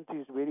frequency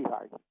is very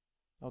high.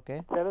 Okay.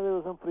 ചില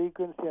ദിവസം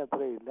ഫ്രീക്വൻസി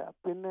അത്രയില്ല.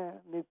 പിന്നെ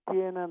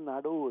നിത്യേന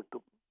നടുവ്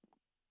വെട്ടും.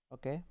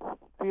 ഓക്കെ.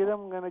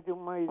 സ്ഥിരം ഇങ്ങനെ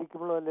ചുമ്മാ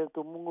ഇരിക്കുമ്പോഴോ അല്ലെ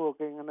തുമ്മുമ്പോ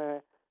ഒക്കെ ഇങ്ങനെ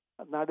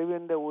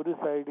നടുവിന്റെ ഒരു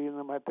സൈഡിൽ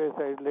നിന്ന് മറ്റേ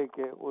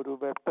സൈഡിലേക്ക് ഒരു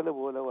വെട്ടൽ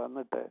പോലെ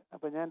വന്നിട്ട്,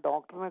 അപ്പൊ ഞാൻ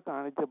ഡോക്ടറിനെ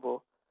കാണിച്ചപ്പോൾ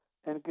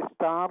എനിക്ക്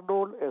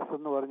സ്റ്റാർഡോൾ എസ്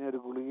എന്ന് പറഞ്ഞൊരു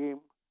ഗുളികയും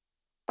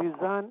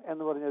ടിസാൻ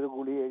എന്ന് പറഞ്ഞൊരു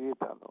ഗുളിക എഴുതി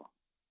തന്നു.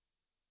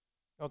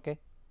 ഓക്കെ.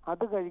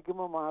 അത്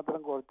കഴിക്കുമ്പോൾ മാത്രം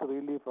കുറച്ച്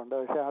റിലീഫ് ഉണ്ട്.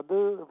 പക്ഷെ അത്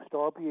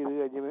സ്റ്റോപ്പ് ചെയ്ത്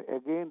കഴിഞ്ഞാൽ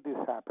അഗെയിൻ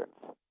ദിസ്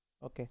ഹാപ്പൻസ്.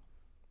 ഓക്കെ.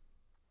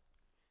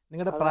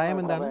 നിങ്ങളുടെ പ്രായം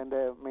എന്താണ്?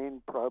 എന്റെ മെയിൻ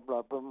പ്രോബ്ലം.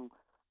 അപ്പം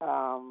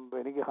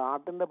എനിക്ക്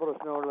ഹാർട്ടിന്റെ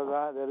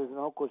പ്രശ്നമുള്ളതാ. There is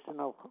no question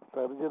of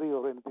surgery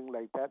or anything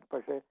like that.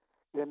 പക്ഷെ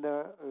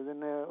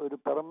ഇതിന് ഒരു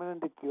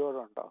പെർമനന്റ് ക്യൂർ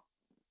ഉണ്ടോ?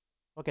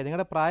 ഓക്കെ.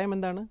 നിങ്ങളുടെ പ്രായം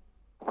എന്താണ്?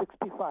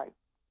 65.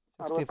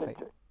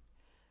 65.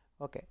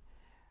 ഓക്കെ.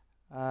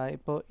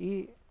 ഇപ്പോൾ ഈ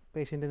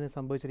പേഷ്യൻറ്റിന്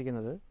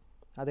സംഭവിച്ചിരിക്കുന്നത്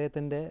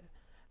അദ്ദേഹത്തിൻ്റെ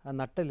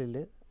നട്ടലിൽ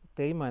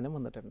തേയ്മാനം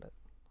വന്നിട്ടുണ്ട്.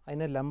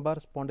 അതിനെ ലംബാർ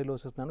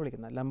സ്പോണ്ടിലോസിസ് എന്നാണ്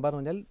വിളിക്കുന്നത്. ലംബാർ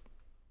എന്ന് പറഞ്ഞാൽ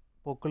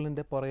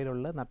പൊക്കിളിൻ്റെ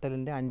പുറയിലുള്ള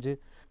നട്ടലിൻ്റെ 5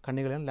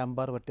 കണ്ണികളെയാണ്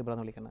ലംബാർ വെർട്ടിബ്ര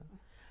എന്ന് വിളിക്കുന്നത്.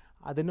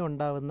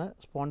 അതിനുണ്ടാകുന്ന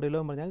സ്പോണ്ടിലോ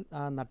എന്ന് പറഞ്ഞാൽ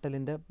ആ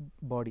നട്ടലിൻ്റെ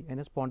ബോഡി,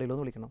 അതിനെ സ്പോണ്ടിലോ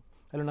എന്ന് വിളിക്കണം.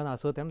 അതിലുണ്ടാകുന്ന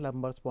അസുഖത്തെയാണ്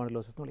ലംബാർ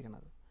സ്പോണ്ടിലോസിസ് എന്ന്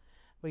വിളിക്കുന്നത്.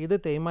 അപ്പോൾ ഇത്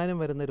തേയ്മാനം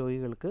വരുന്ന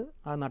രോഗികൾക്ക്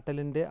ആ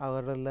നട്ടലിൻ്റെ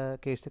അവരുടെ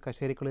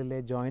കശേരിക്കുള്ളിലെ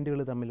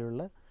ജോയിൻറ്റുകൾ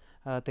തമ്മിലുള്ള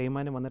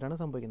തേയ്മാനം വന്നിട്ടാണ്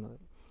സംഭവിക്കുന്നത്.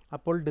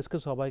 അപ്പോൾ ഡിസ്ക്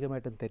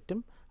സ്വാഭാവികമായിട്ടും തെറ്റും.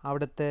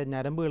 അവിടുത്തെ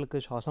ഞരമ്പുകൾക്ക്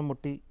ശ്വാസം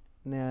മുട്ടി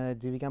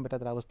ജീവിക്കാൻ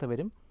പറ്റാത്തൊരവസ്ഥ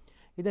വരും.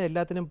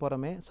 ഇതിനെല്ലാത്തിനും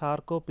പുറമെ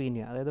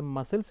സാർക്കോപീനിയ, അതായത്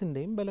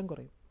മസിൽസിൻ്റെയും ബലം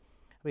കുറയും.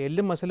 അപ്പോൾ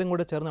എല്ലും മസിലും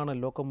കൂടെ ചേർന്നാണ്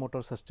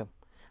ലോക്കോമോട്ടോർ സിസ്റ്റം.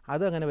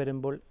 അത് അങ്ങനെ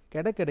വരുമ്പോൾ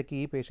ഇടയ്ക്കിടയ്ക്ക്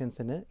ഈ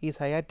പേഷ്യൻസിന് ഈ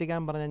സയാറ്റിക്ക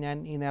പറഞ്ഞ ഞാൻ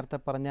ഈ നേരത്തെ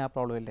പറഞ്ഞ ആ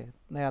പ്രോബ്ലം ഇല്ലേ,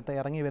 നേരത്തെ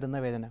ഇറങ്ങി വരുന്ന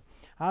വേദന,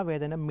 ആ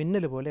വേദന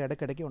മിന്നൽ പോലെ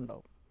ഇടയ്ക്കിടയ്ക്ക്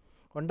ഉണ്ടാവും.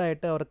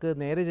 ഉണ്ടായിട്ട് അവർക്ക്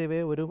നേരെ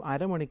ചെവേ ഒരു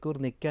അരമണിക്കൂർ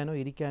നിൽക്കാനോ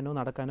ഇരിക്കാനോ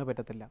നടക്കാനോ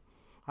പറ്റത്തില്ല.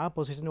 ആ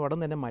പൊസിഷൻ ഉടൻ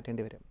തന്നെ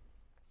മാറ്റേണ്ടി വരും.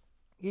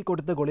 ഈ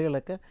കൊടുത്ത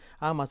ഗുളികളൊക്കെ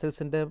ആ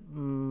മസിൽസിൻ്റെ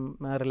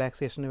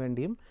റിലാക്സേഷന്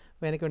വേണ്ടിയും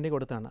വേദനയ്ക്ക് വേണ്ടി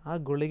കൊടുത്താണ്. ആ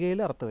ഗുളികയിൽ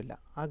അർത്ഥമില്ല.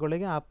 ആ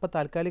ഗുളിക അപ്പം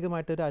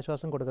താൽക്കാലികമായിട്ടൊരു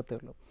ആശ്വാസം കൊടുക്കത്തേ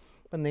ഉള്ളൂ.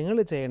 അപ്പം നിങ്ങൾ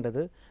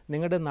ചെയ്യേണ്ടത്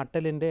നിങ്ങളുടെ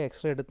നട്ടലിൻ്റെ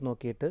എക്സ്റേ എടുത്ത്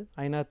നോക്കിയിട്ട്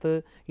അതിനകത്ത്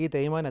ഈ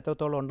തേയ്മാനം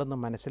എത്രത്തോളം ഉണ്ടെന്ന്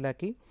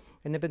മനസ്സിലാക്കി,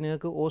 എന്നിട്ട്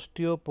നിങ്ങൾക്ക്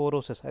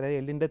ഓസ്റ്റിയോപോറോസിസ്, അതായത്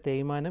എല്ലിൻ്റെ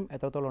തേയ്മാനം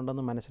എത്രത്തോളം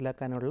ഉണ്ടെന്ന്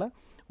മനസ്സിലാക്കാനുള്ള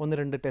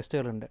 1-2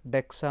 ടെസ്റ്റുകളുണ്ട്.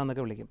 ഡെക്സ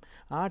എന്നൊക്കെ വിളിക്കും.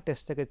 ആ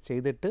ടെസ്റ്റൊക്കെ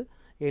ചെയ്തിട്ട്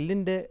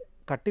എല്ലിൻ്റെ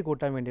കട്ടി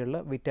കൂട്ടാൻ വേണ്ടിയുള്ള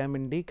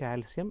വിറ്റാമിൻ ഡി,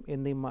 കാൽസ്യം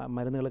എന്നീ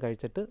മരുന്നുകൾ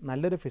കഴിച്ചിട്ട്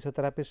നല്ലൊരു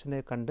ഫിസിയോതെറാപ്പിസ്റ്റിനെ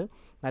കണ്ട്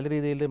നല്ല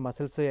രീതിയിൽ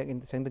മസിൽസ്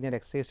സ്ട്രെങ്ത് ഞാൻ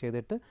എക്സസൈസ്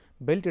ചെയ്തിട്ട്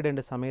ബെൽറ്റ്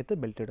ഇടേണ്ട സമയത്ത്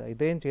ബെൽറ്റ് ഇടുക.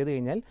 ഇദ്ദേഹം ചെയ്ത്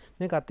കഴിഞ്ഞാൽ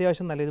നിങ്ങൾക്ക്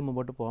അത്യാവശ്യം നല്ല രീതിയിൽ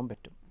മുമ്പോട്ട് പോകാൻ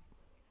പറ്റും.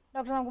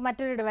 ഡോക്ടർ, നമുക്ക്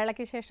മറ്റൊരു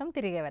ഇടവേളയ്ക്ക് ശേഷം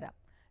തിരികെ വരാം.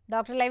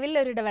 ഡോക്ടർ ലൈവിൽ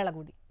ഒരു ഇടവേള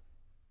കൂടി.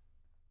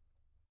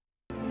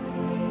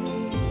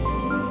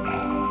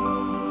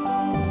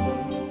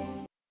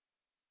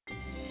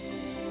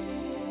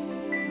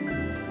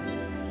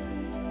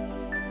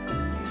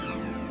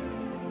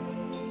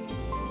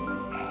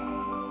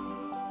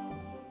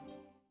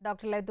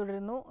 ഡോക്ടർ ലൈവ്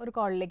തുടരുന്നു. ഒരു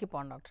കോളിലേക്ക്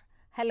പോകാം ഡോക്ടർ.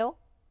 ഹലോ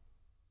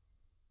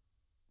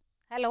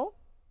ഹലോ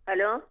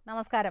ഹലോ,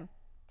 നമസ്കാരം,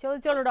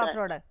 ചോദിച്ചോളൂ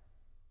ഡോക്ടറോട്.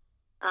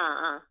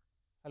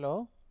 ഹലോ.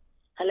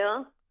 ഹലോ,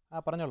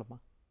 പറഞ്ഞോളൂ.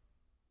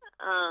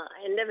 ആ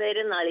എൻ്റെ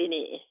പേര്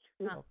നളിനി.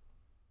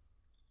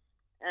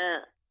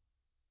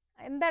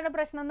 എന്താണ്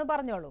പ്രശ്നം എന്ന്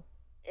പറഞ്ഞോളൂ.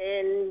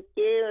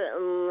 എനിക്ക്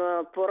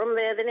പുറം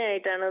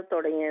വേദനയായിട്ടാണ്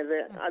തുടങ്ങിയത്.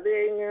 അത്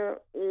കഴിഞ്ഞ്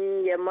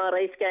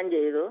MRI സ്കാൻ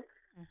ചെയ്തു.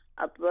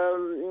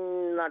 അപ്പം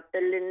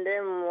നട്ടെല്ലിന്റെ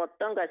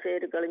മൊത്തം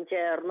കശേരുക്കളും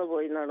ചേർന്ന്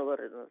പോയി എന്നാണ്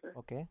പറയുന്നത്.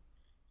 ഓക്കെ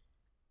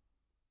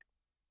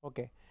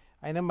ഓക്കെ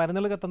അതിന്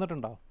മരുന്നുകളൊക്കെ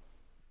തന്നിട്ടുണ്ടോ?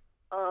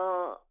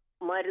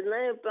 മരുന്ന്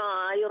ഇപ്പൊ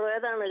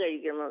ആയുർവേദമാണ്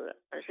കഴിക്കുന്നത്.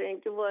 പക്ഷെ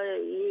എനിക്ക്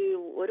ഈ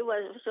ഒരു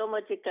വർഷം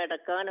വെച്ച്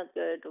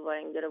കിടക്കാനൊക്കെ ആയിട്ട്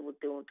ഭയങ്കര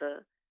ബുദ്ധിമുട്ട്.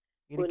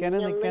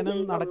 ഇരിക്കാനും നിൽക്കാനും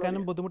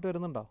നടക്കാനും ബുദ്ധിമുട്ട്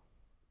വരുന്നുണ്ടോ?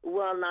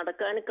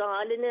 നടക്കാൻ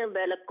കാലിന്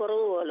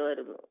ബലക്കുറവ് പോലെ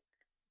വരുന്നു.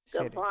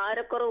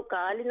 ഭാരക്കുറവ്,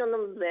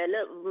 കാലിനൊന്നും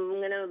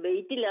ഇങ്ങനെ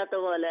വെയിറ്റ് ഇല്ലാത്ത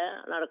പോലെ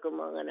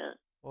നടക്കുമ്പോ അങ്ങനെ.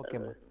 Okay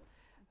ma'am.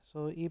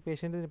 സോ ഈ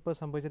പേഷ്യൻറ്റിന് ഇപ്പോൾ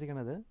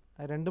സംഭവിച്ചിരിക്കുന്നത്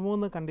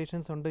 2-3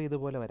 കണ്ടീഷൻസ് ഉണ്ട്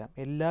ഇതുപോലെ വരാം.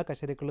 എല്ലാ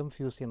കശേരുക്കളും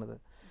ഫ്യൂസ് ചെയ്യണത്.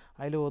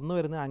 അതിൽ ഒന്ന്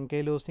വരുന്നത്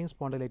അങ്കൈലോസിങ്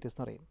സ്പോണ്ടിലൈറ്റിസ്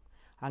എന്ന് പറയും.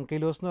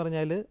 അങ്കൈലോസ് എന്ന്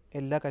പറഞ്ഞാൽ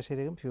എല്ലാ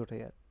കശേരുക്കും ഫ്യൂസ്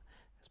ചെയ്യുക,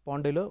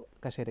 സ്പോണ്ടിലോ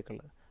കശേരുക്കൾ.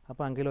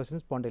 അപ്പോൾ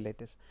അങ്കൈലോസിങ്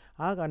സ്പോണ്ടിലൈറ്റിസ്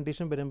ആ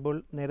കണ്ടീഷൻ വരുമ്പോൾ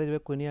നേരെ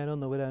കുനിയാനോ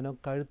നുകരാനോ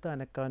കഴുത്ത്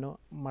അനക്കാനോ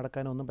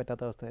മടക്കാനോ ഒന്നും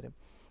പറ്റാത്ത അവസ്ഥ വരും.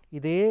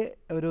 ഇതേ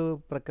ഒരു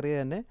പ്രക്രിയ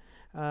തന്നെ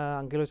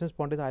അങ്കൈലോസിങ്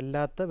സ്പോണ്ടിലൈറ്റിസ്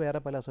അല്ലാത്ത വേറെ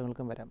പല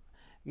അസുഖങ്ങൾക്കും വരാം.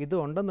 ഇത്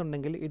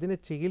ഉണ്ടെന്നുണ്ടെങ്കിൽ ഇതിന്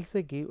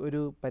ചികിത്സയ്ക്ക് ഒരു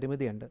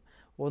പരിമിതിയുണ്ട്.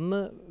 ഒന്ന്,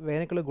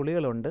 വേനക്കുള്ള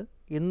ഗുളികളുണ്ട്.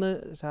 ഇന്ന്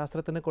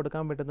ശാസ്ത്രത്തിന്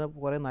കൊടുക്കാൻ പറ്റുന്ന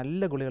കുറേ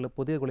നല്ല ഗുളികൾ,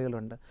 പുതിയ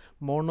ഗുളികളുണ്ട്,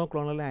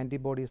 മോണോക്ലോണൽ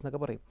ആൻറ്റിബോഡീസ്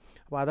എന്നൊക്കെ പറയും.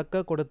 അപ്പോൾ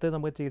അതൊക്കെ കൊടുത്ത്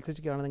നമുക്ക്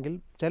ചികിത്സിക്കുകയാണെങ്കിൽ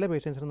ചില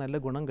പേഷ്യൻസിന് നല്ല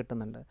ഗുണം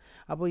കിട്ടുന്നുണ്ട്.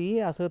 അപ്പോൾ ഈ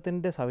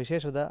അസുഖത്തിൻ്റെ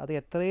സവിശേഷത അത്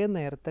എത്രയും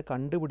നേരത്തെ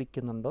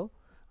കണ്ടുപിടിക്കുന്നുണ്ടോ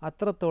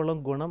അത്രത്തോളം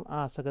ഗുണം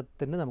ആ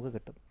അസുഖത്തിന് നമുക്ക്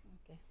കിട്ടും.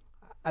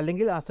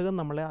 അല്ലെങ്കിൽ അസുഖം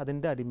നമ്മളെ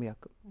അതിൻ്റെ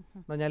അടിമയാക്കും.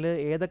 എന്ന് പറഞ്ഞാൽ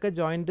ഏതൊക്കെ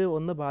ജോയിൻറ്റ്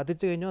ഒന്ന്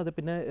ബാധിച്ചു കഴിഞ്ഞോ അത്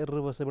പിന്നെ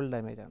ഇറിവേഴ്സിബിൾ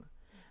ഡാമേജാണ്.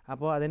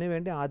 അപ്പോൾ അതിന്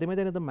വേണ്ടി ആദ്യമേ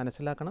തന്നെ ഇത്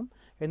മനസ്സിലാക്കണം.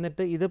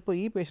 എന്നിട്ട് ഇതിപ്പോൾ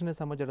ഈ പേഷ്യൻറ്റിനെ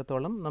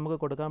സംബന്ധിച്ചിടത്തോളം നമുക്ക്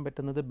കൊടുക്കാൻ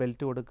പറ്റുന്നത്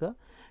ബെൽറ്റ് കൊടുക്കുക,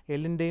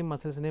 എല്ലിൻ്റെയും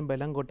മസിൽസിൻ്റെയും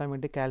ബലം കൂട്ടാൻ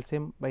വേണ്ടി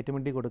കാൽസ്യം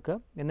വൈറ്റമിൻ ഡി കൊടുക്കുക,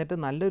 എന്നിട്ട്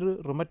നല്ലൊരു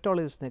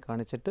റുമറ്റോളജിസ്റ്റിനെ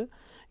കാണിച്ചിട്ട്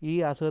ഈ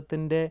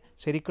അസുഖത്തിൻ്റെ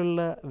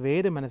ശരിക്കുള്ള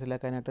വേര്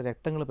മനസ്സിലാക്കാനായിട്ട്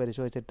രക്തങ്ങൾ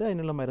പരിശോധിച്ചിട്ട്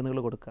അതിനുള്ള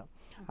മരുന്നുകൾ കൊടുക്കുക.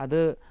 അത്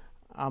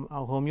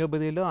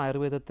ഹോമിയോപ്പതിയിലോ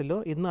ആയുർവേദത്തിലോ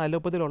ഇന്ന്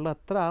അലോപ്പതിയിലുള്ള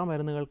അത്ര ആ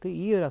മരുന്നുകൾക്ക്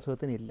ഈ ഒരു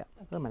അസുഖത്തിന് ഇല്ല.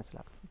 അത്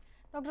മനസ്സിലാക്കണം.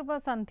 ഡോക്ടർ, ഇപ്പോൾ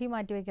സന്ധി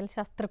മാറ്റിവയ്ക്കൽ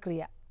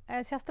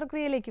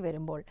ശസ്ത്രക്രിയയിലേക്ക്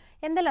വരുമ്പോൾ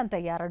എന്തെല്ലാം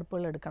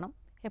തയ്യാറെടുപ്പുകൾ എടുക്കണം?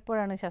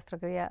 എപ്പോഴാണ്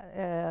ശസ്ത്രക്രിയ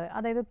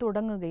അതായത്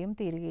തുടങ്ങുകയും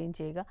തീരുകയും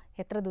ചെയ്യുക?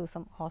 എത്ര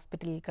ദിവസം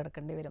ഹോസ്പിറ്റലിൽ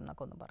കിടക്കേണ്ടി വരും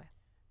എന്നൊക്കെ ഒന്ന് പറയാം.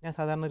 ഞാൻ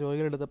സാധാരണ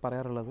രോഗികളെടുത്ത്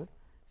പറയാറുള്ളത്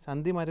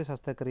സന്ധി മാറ്റിയ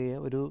ശസ്ത്രക്രിയയെ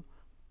ഒരു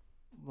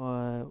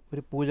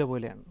പൂജ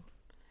പോലെയാണ്.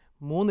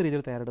 3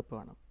 രീതിയിൽ തയ്യാറെടുപ്പ്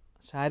വേണം.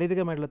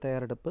 ശാരീരികമായിട്ടുള്ള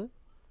തയ്യാറെടുപ്പ്,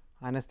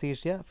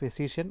 അനസ്തീഷ്യ,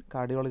 ഫിസീഷ്യൻ,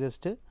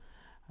 കാർഡിയോളജിസ്റ്റ്,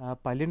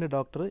 പല്ലിൻ്റെ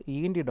ഡോക്ടർ,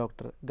 ENT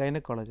ഡോക്ടർ,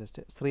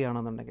 ഗൈനക്കോളജിസ്റ്റ്, സ്ത്രീ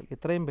ആണെന്നുണ്ടെങ്കിൽ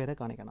ഇത്രയും പേരെ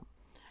കാണിക്കണം.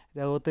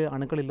 രോഗത്ത്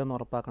അണുക്കളില്ലെന്ന്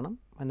ഉറപ്പാക്കണം.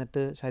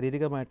 എന്നിട്ട്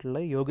ശാരീരികമായിട്ടുള്ള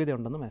യോഗ്യത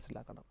ഉണ്ടെന്ന്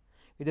മനസ്സിലാക്കണം.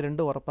 ഇത്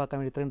രണ്ടും ഉറപ്പാക്കാൻ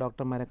വേണ്ടി ഇത്രയും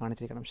ഡോക്ടർമാരെ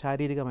കാണിച്ചിരിക്കണം.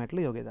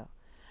 ശാരീരികമായിട്ടുള്ള യോഗ്യത.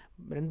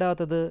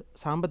 രണ്ടാമത്തത്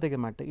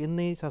സാമ്പത്തികമായിട്ട്.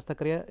 ഇന്ന് ഈ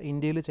ശസ്ത്രക്രിയ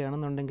ഇന്ത്യയിൽ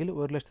ചെയ്യണമെന്നുണ്ടെങ്കിൽ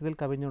 1 ലക്ഷത്തിൽ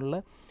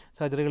കവിഞ്ഞുള്ള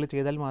സർജറികൾ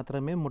ചെയ്താൽ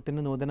മാത്രമേ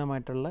മുട്ടിന്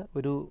നൂതനമായിട്ടുള്ള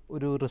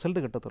ഒരു റിസൾട്ട്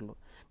കിട്ടത്തുള്ളൂ.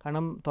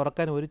 കാരണം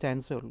തുറക്കാൻ ഒരു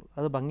ചാൻസേ ഉള്ളൂ.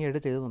 അത്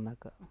ഭംഗിയായിട്ട് ചെയ്ത്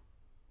നന്നാക്കുക.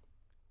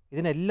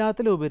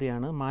 ഇതിനെല്ലാത്തിലും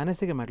ഉപരിയാണ്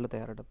മാനസികമായിട്ടുള്ള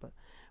തയ്യാറെടുപ്പ്.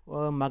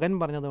 മകൻ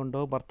പറഞ്ഞതുകൊണ്ടോ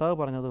ഭർത്താവ്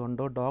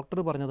പറഞ്ഞതുകൊണ്ടോ ഡോക്ടർ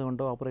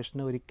പറഞ്ഞതുകൊണ്ടോ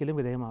ഓപ്പറേഷന് ഒരിക്കലും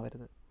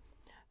വിധേയമാവരുത്.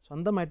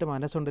 സ്വന്തമായിട്ട്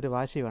മനസ്സുകൊണ്ടൊരു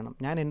വാശി വേണം.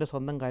 ഞാൻ എൻ്റെ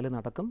സ്വന്തം കാലിൽ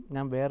നടക്കും,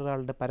 ഞാൻ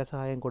വേറൊരാളുടെ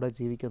പരസഹായം കൂടെ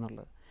ജീവിക്കും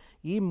എന്നുള്ളത്.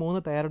 ഈ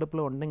 3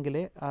 തയ്യാറെടുപ്പുകൾ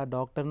ഉണ്ടെങ്കിലേ ആ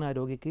ഡോക്ടറിന് ആ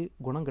രോഗിക്ക്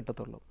ഗുണം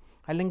കിട്ടത്തുള്ളൂ.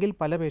 അല്ലെങ്കിൽ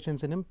പല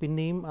പേഷ്യൻസിനും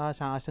പിന്നെയും ആ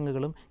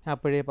ആശങ്കകളും ഞാൻ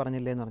അപ്പോഴേ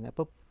പറഞ്ഞില്ലേ എന്ന് പറഞ്ഞു.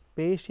 അപ്പോൾ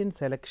പേഷ്യൻ്റ്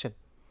സെലക്ഷൻ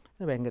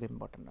ഭയങ്കര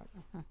ഇമ്പോർട്ടൻ്റ് ആണ്.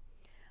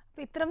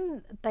 അപ്പോൾ ഇത്തരം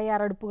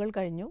തയ്യാറെടുപ്പുകൾ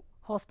കഴിഞ്ഞു,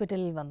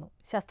 ഹോസ്പിറ്റലിൽ വന്നു,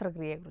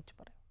 ശസ്ത്രക്രിയയെക്കുറിച്ച്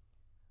പറയാം.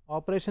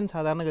 ഓപ്പറേഷൻ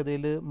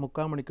സാധാരണഗതിയിൽ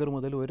 3/4 മണിക്കൂർ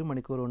മുതൽ 1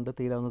 മണിക്കൂർ കൊണ്ട്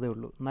തീരാവുന്നതേ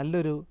ഉള്ളൂ.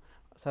 നല്ലൊരു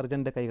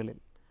സർജൻ്റെ കൈകളിൽ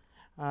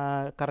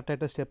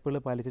കറക്റ്റായിട്ട് സ്റ്റെപ്പുകൾ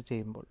പാലിച്ച്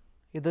ചെയ്യുമ്പോൾ.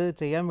 ഇത്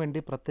ചെയ്യാൻ വേണ്ടി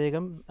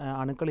പ്രത്യേകം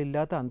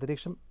അണുക്കളില്ലാത്ത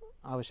അന്തരീക്ഷം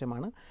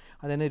ആവശ്യമാണ്.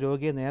 അതിന്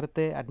രോഗിയെ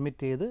നേരത്തെ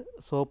അഡ്മിറ്റ് ചെയ്ത്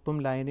സോപ്പും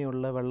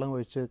ലൈനിയുള്ള വെള്ളം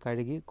ഒഴിച്ച്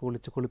കഴുകി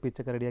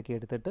കുളിപ്പിച്ചൊക്കെ റെഡിയാക്കി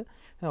എടുത്തിട്ട്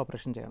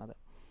ഓപ്പറേഷൻ ചെയ്യണത്.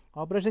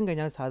 ഓപ്പറേഷൻ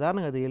കഴിഞ്ഞാൽ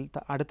സാധാരണഗതിയിൽ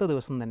അടുത്ത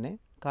ദിവസം തന്നെ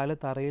കാല്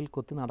തറയിൽ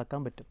കുത്തി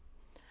നടക്കാൻ പറ്റും.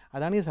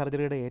 അതാണ് ഈ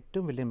സർജറിയുടെ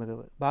ഏറ്റവും വലിയ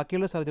മികവ്.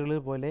 ബാക്കിയുള്ള സർജറികൾ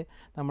പോലെ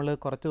നമ്മൾ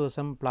കുറച്ച്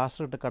ദിവസം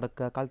പ്ലാസ്റ്റർ ഇട്ട്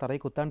കിടക്കുക, കാൽ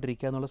തറയിൽ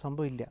കുത്താണ്ടിരിക്കുക എന്നുള്ള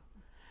സംഭവം ഇല്ല.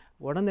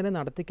 ഉടൻ തന്നെ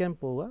നടത്തിക്കാൻ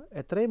പോവുക,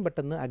 എത്രയും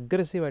പെട്ടെന്ന്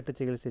അഗ്രസീവായിട്ട്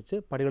ചികിത്സിച്ച്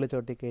പടികൾ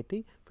ചവിട്ടി കയറ്റി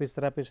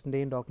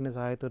ഫിസിയോതെറാപ്പിസ്റ്റിൻ്റെയും ഡോക്ടറിൻ്റെ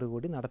സഹായത്തോടു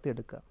കൂടി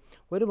നടത്തിയെടുക്കുക.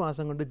 1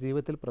 മാസം കൊണ്ട്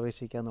ജീവിതത്തിൽ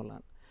പ്രവേശിക്കുക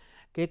എന്നുള്ളതാണ്.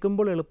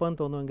 കേൾക്കുമ്പോൾ എളുപ്പം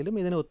തോന്നുമെങ്കിലും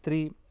ഇതിന്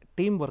ഒത്തിരി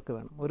ടീം വർക്ക്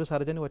വേണം. ഒരു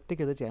സർജന്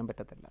ഒറ്റയ്ക്ക് ഇത് ചെയ്യാൻ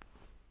പറ്റത്തില്ല.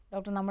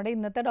 ഡോക്ടർ, നമ്മുടെ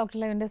ഇന്നത്തെ ഡോക്ടർ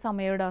ലൈവിൻ്റെ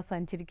സമയം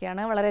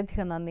അവസാനിച്ചിരിക്കുകയാണ്.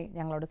 വളരെയധികം നന്ദി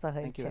ഞങ്ങളോട്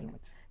സഹകരിച്ചു.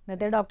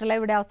 ഇന്നത്തെ ഡോക്ടർ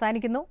ലൈവ് ഇവിടെ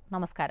അവസാനിക്കുന്നു.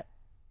 നമസ്കാരം.